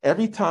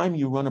 Every time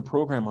you run a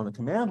program on the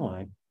command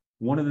line,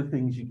 one of the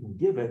things you can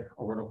give it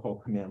are what are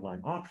called command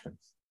line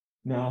options.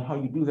 Now, how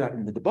you do that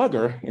in the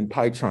debugger, in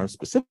Pycharm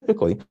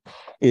specifically,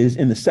 is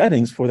in the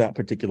settings for that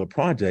particular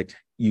project,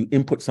 you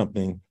input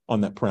something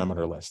on that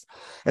parameter list.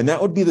 And that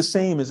would be the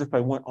same as if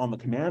I went on the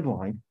command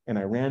line and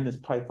I ran this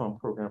Python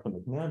program from the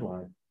command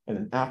line, and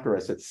then after I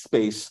said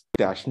space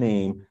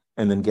 -name,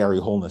 and then Gary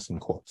Holness in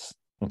quotes.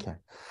 Okay.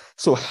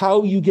 So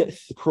how you get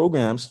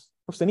programs,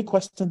 first, any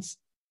questions?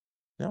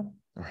 No?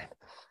 All right.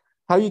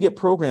 How you get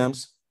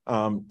programs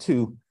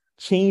to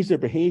change their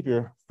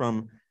behavior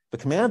from the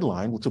command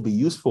line, which will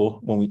be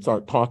useful when we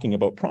start talking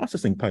about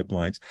processing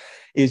pipelines,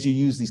 is you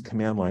use these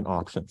command line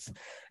options.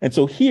 And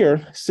so here,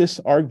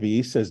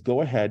 sys.argv says,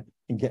 go ahead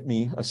and get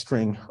me a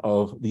string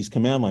of these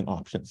command line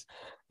options.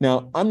 Now,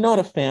 I'm not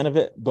a fan of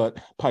it, but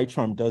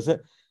Pycharm does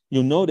it.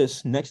 You'll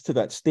notice next to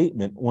that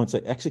statement, once I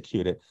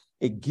execute it,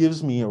 it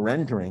gives me a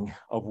rendering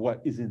of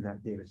what is in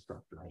that data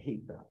structure. I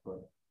hate that,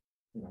 but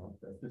you know,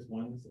 that's just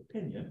one's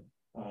opinion,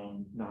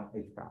 not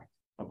a fact.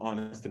 I'm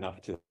honest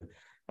enough to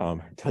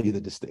tell you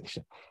the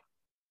distinction.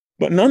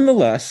 But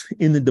nonetheless,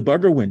 in the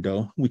debugger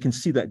window, we can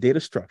see that data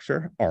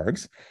structure,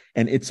 args,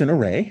 and it's an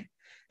array.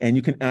 And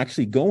you can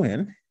actually go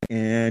in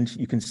and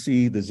you can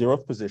see the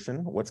 0th position,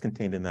 what's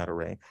contained in that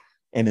array,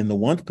 and in the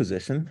 1st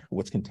position,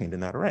 what's contained in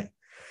that array.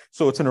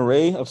 So it's an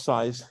array of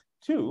size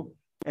 2.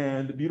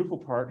 And the beautiful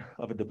part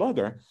of a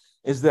debugger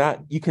is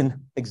that you can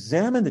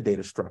examine the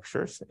data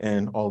structures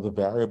and all the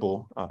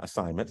variable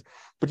assignments,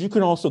 but you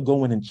can also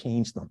go in and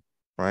change them,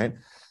 right?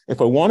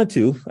 If I wanted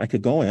to, I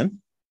could go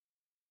in,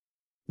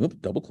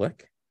 double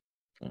click,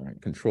 all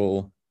right,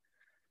 control,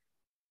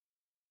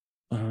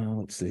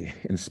 let's see,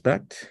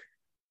 inspect.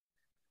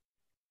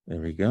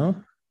 There we go.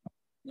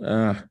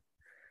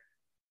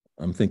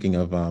 I'm thinking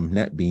of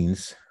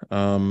NetBeans.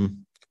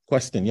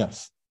 Question,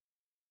 yes.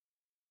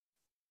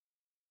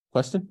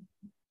 Question?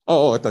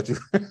 Oh, I thought you.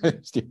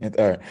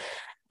 All right.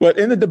 But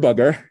in the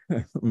debugger,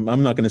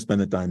 I'm not going to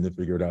spend the time to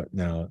figure it out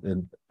now.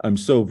 And I'm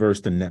so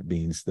versed in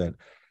NetBeans that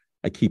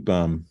I keep.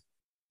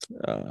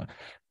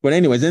 But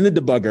anyways, in the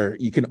debugger,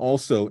 you can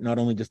also not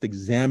only just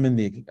examine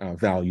the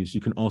values,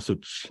 you can also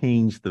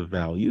change the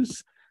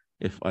values.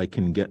 If I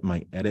can get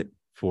my edit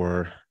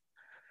for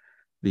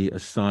the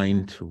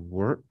assign to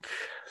work.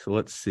 So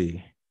let's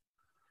see.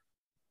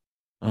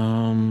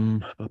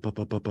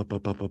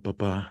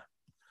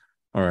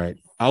 All right,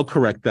 I'll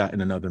correct that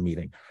in another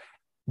meeting.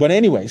 But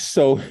anyway,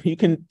 so you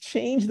can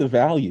change the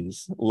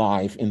values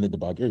live in the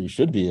debugger. You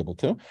should be able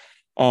to,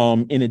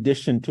 in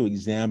addition to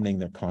examining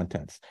their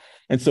contents.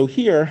 And so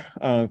here,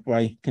 if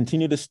I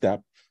continue to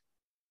step,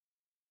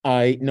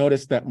 I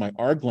notice that my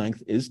arg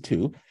length is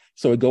 2.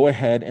 So I go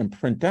ahead and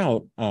print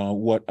out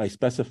what I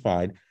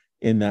specified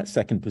in that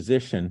 2nd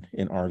position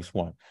in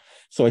args1.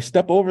 So I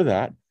step over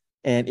that.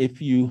 And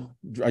if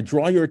I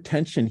draw your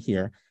attention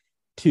here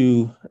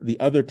to the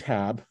other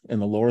tab in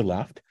the lower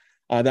left,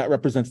 that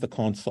represents the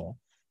console.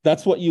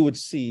 That's what you would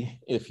see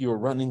if you're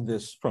running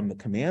this from the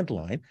command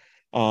line.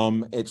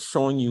 It's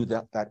showing you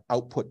that that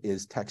output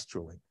is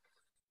textually.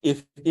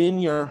 If in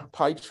your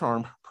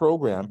Pycharm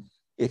program,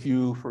 if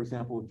you, for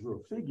example,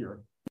 drew a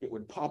figure, it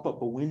would pop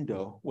up a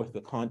window with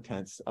the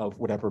contents of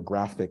whatever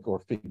graphic or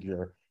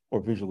figure or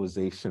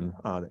visualization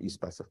that you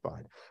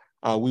specified.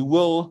 We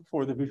will,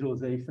 for the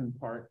visualization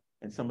part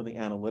and some of the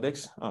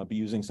analytics, be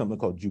using something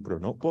called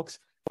Jupyter Notebooks,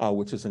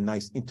 which is a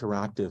nice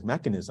interactive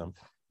mechanism.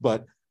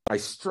 But I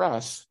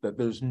stress that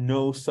there's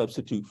no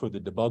substitute for the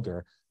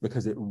debugger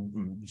because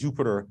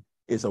Jupyter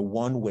is a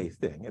one-way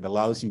thing. It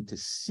allows you to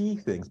see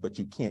things, but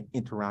you can't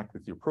interact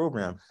with your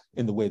program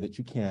in the way that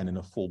you can in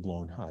a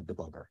full-blown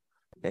debugger.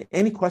 Okay.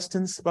 Any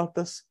questions about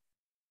this?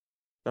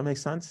 That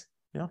makes sense?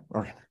 Yeah?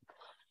 All right.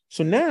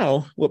 So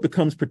now what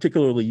becomes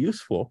particularly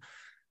useful,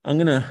 I'm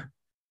going to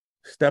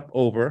step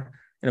over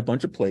in a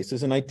bunch of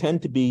places, and I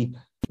tend to be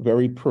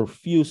very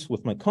profuse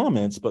with my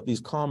comments, but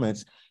these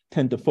comments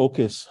tend to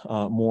focus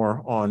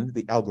more on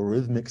the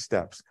algorithmic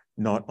steps,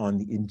 not on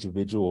the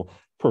individual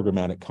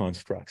programmatic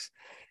constructs.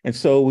 And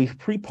so we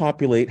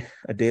pre-populate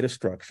a data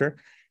structure,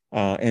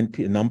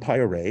 NumPy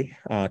array,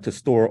 to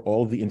store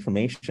all the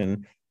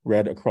information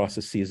read across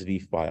the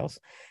CSV files.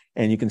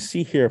 And you can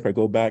see here, if I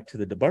go back to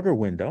the debugger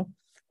window,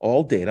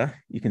 all data,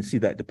 you can see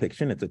that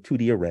depiction. It's a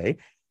 2D array.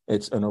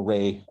 It's an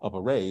array of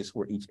arrays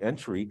where each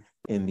entry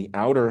in the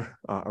outer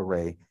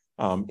array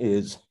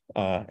is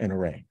an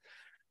array.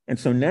 And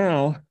so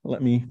now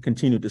let me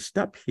continue to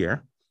step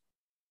here,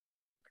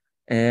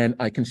 and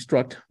I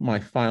construct my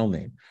file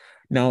name.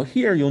 Now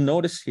here, you'll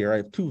notice here, I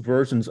have two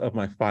versions of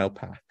my file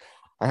path.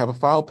 I have a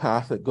file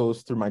path that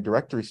goes through my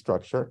directory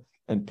structure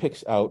and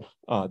picks out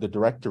the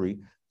directory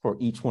for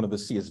each one of the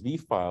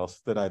CSV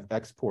files that I've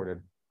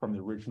exported from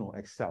the original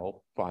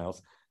Excel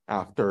files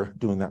after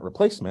doing that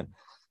replacement.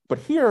 But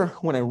here,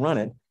 when I run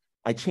it,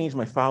 I change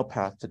my file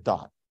path to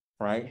dot,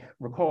 right?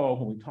 Recall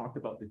when we talked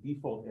about the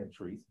default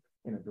entries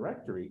in a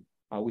directory,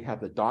 we have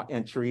the dot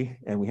entry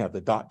and we have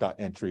the dot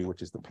entry,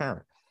 which is the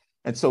parent.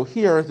 And so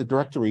here, the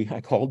directory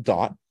I call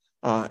dot,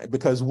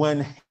 because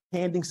when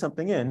handing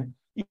something in,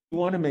 you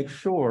want to make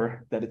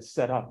sure that it's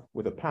set up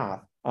with a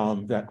path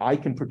that I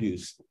can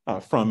produce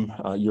from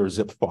your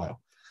zip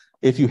file.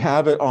 If you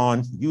have it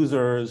on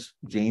users,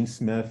 Jane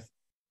Smith,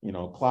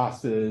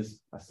 classes,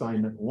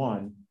 assignment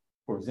 1,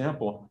 for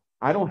example,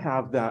 I don't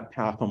have that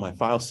path on my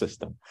file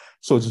system.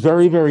 So it's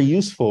very, very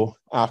useful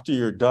after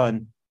you're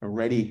done and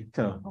ready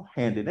to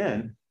hand it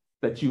in,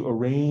 that you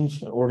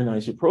arrange and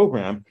organize your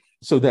program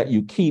so that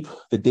you keep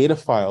the data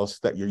files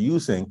that you're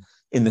using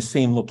in the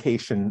same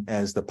location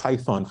as the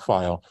Python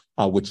file,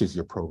 which is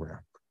your program.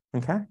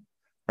 Okay? All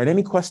right,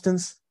 any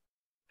questions?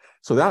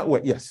 So that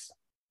way, yes.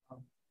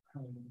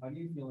 How do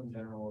you feel in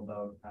general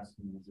about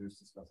asking users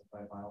to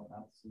specify file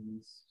paths in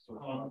these sort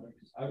of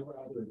projects? I'd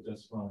rather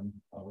just run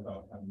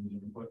without having any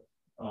input,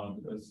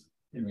 because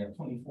we have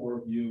 24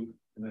 of you,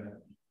 and then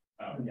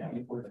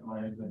 24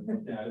 times and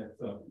look at it,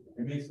 so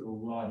it makes it a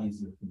lot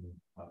easier for me.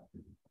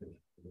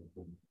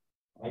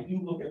 I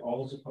do look at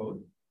all of the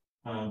code.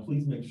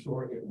 Please make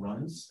sure it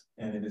runs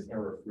and it is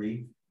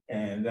error-free,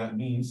 and that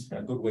means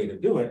a good way to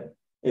do it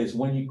is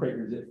when you create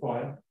your zip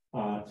file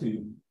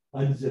to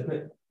unzip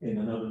it in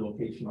another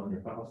location on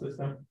your file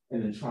system,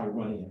 and then try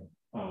running it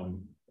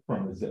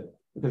from the zip,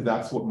 because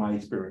that's what my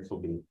experience will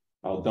be.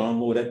 I'll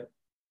download it,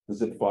 the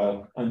zip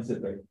file,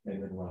 unzip it,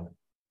 and then run it,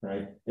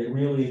 right? It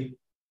really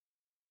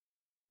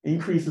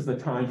increases the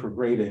time for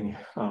grading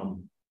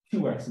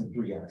 2x and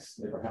 3x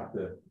if I have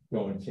to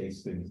go and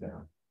chase things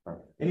down. All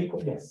right. Any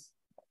questions?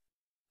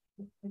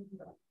 Yes.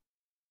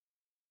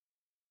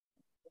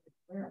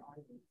 Where are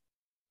you?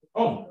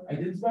 Oh, I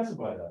didn't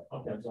specify that.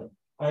 Okay, I'm sorry.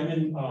 I'm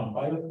in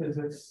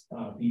biophysics,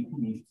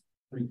 BP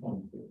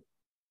 322.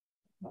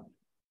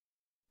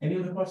 Any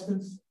other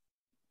questions?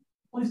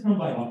 Please come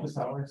by office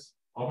hours.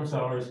 Office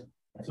hours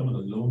are some of the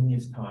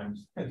loneliest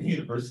times at the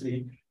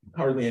university.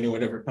 Hardly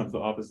anyone ever comes to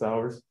office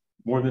hours.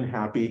 More than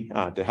happy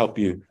to help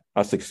you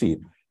succeed.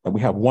 And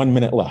we have 1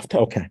 minute left.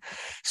 Okay.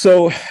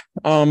 So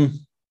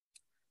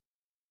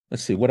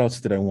let's see, what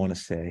else did I want to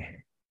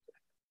say?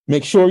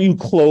 Make sure you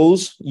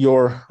close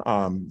your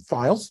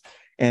files.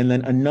 And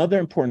then another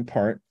important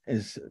part,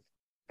 as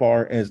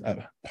far as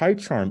a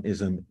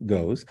Pycharmism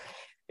goes,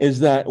 is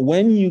that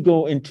when you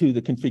go into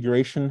the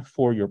configuration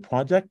for your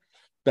project,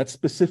 that's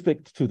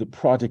specific to the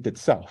project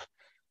itself.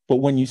 But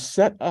when you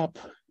set up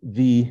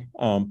the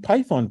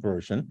Python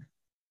version,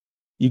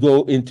 you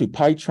go into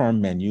Pycharm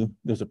menu,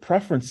 there's a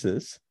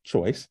preferences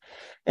choice,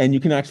 and you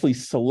can actually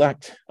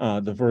select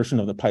the version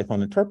of the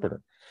Python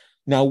interpreter.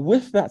 Now,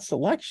 with that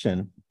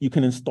selection, you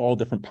can install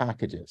different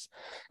packages.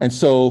 And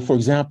so, for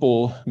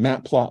example,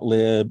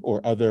 matplotlib or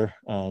other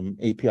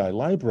API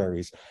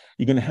libraries,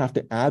 you're going to have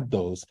to add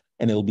those,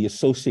 and it'll be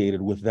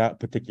associated with that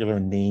particular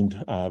named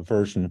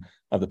version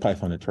of the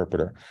Python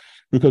interpreter.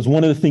 Because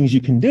one of the things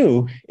you can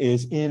do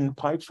is in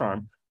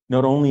Pycharm,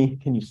 not only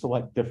can you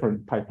select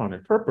different Python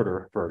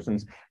interpreter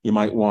versions, you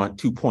might want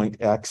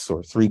 2.x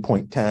or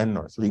 3.10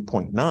 or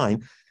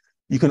 3.9.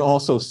 You can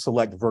also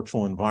select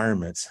virtual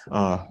environments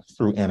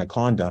through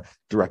Anaconda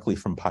directly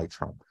from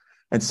Pycharm.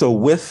 And so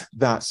with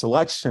that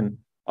selection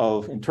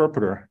of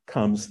interpreter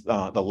comes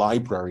the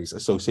libraries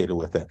associated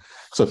with it.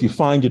 So if you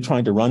find you're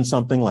trying to run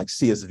something like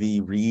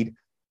CSV read,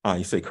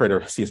 you say create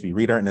a CSV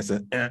reader, and it's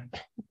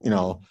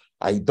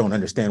I don't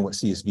understand what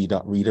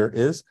CSV.reader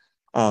is.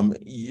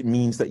 It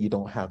means that you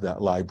don't have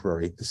that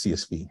library, the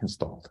CSV,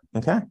 installed.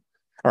 Okay.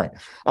 All right.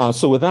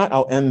 So with that,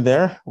 I'll end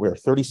there. We're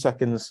 30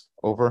 seconds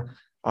over.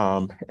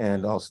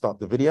 And I'll stop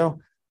the video.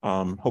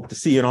 Hope to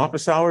see you in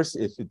office hours.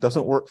 If it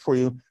doesn't work for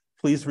you,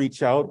 please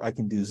reach out. I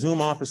can do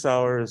Zoom office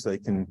hours. I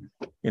can,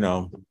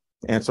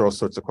 answer all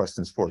sorts of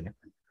questions for you.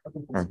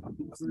 Right.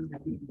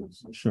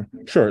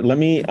 Sure.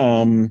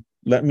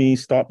 Let me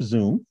stop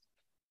Zoom,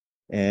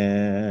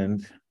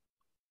 and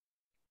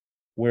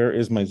Where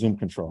is my Zoom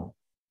control?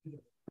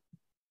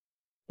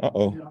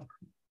 Uh-oh.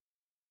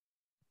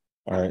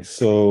 All right,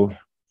 so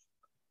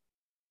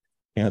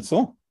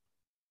cancel.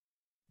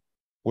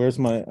 Where's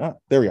my,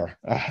 there we are.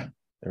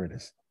 There it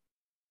is.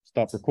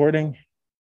 Stop recording.